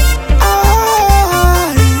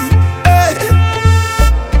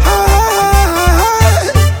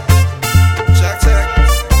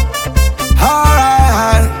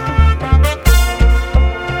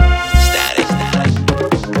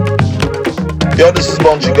 Yo, this is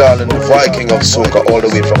Bunji Garlin, the Viking of Soca, all the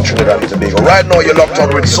way from Trinidad and Tobago. Right now, you're locked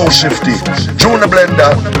on with So Shifty, Junior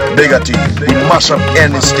Blender, Bigger T. We mash up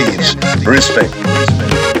any stage. Respect.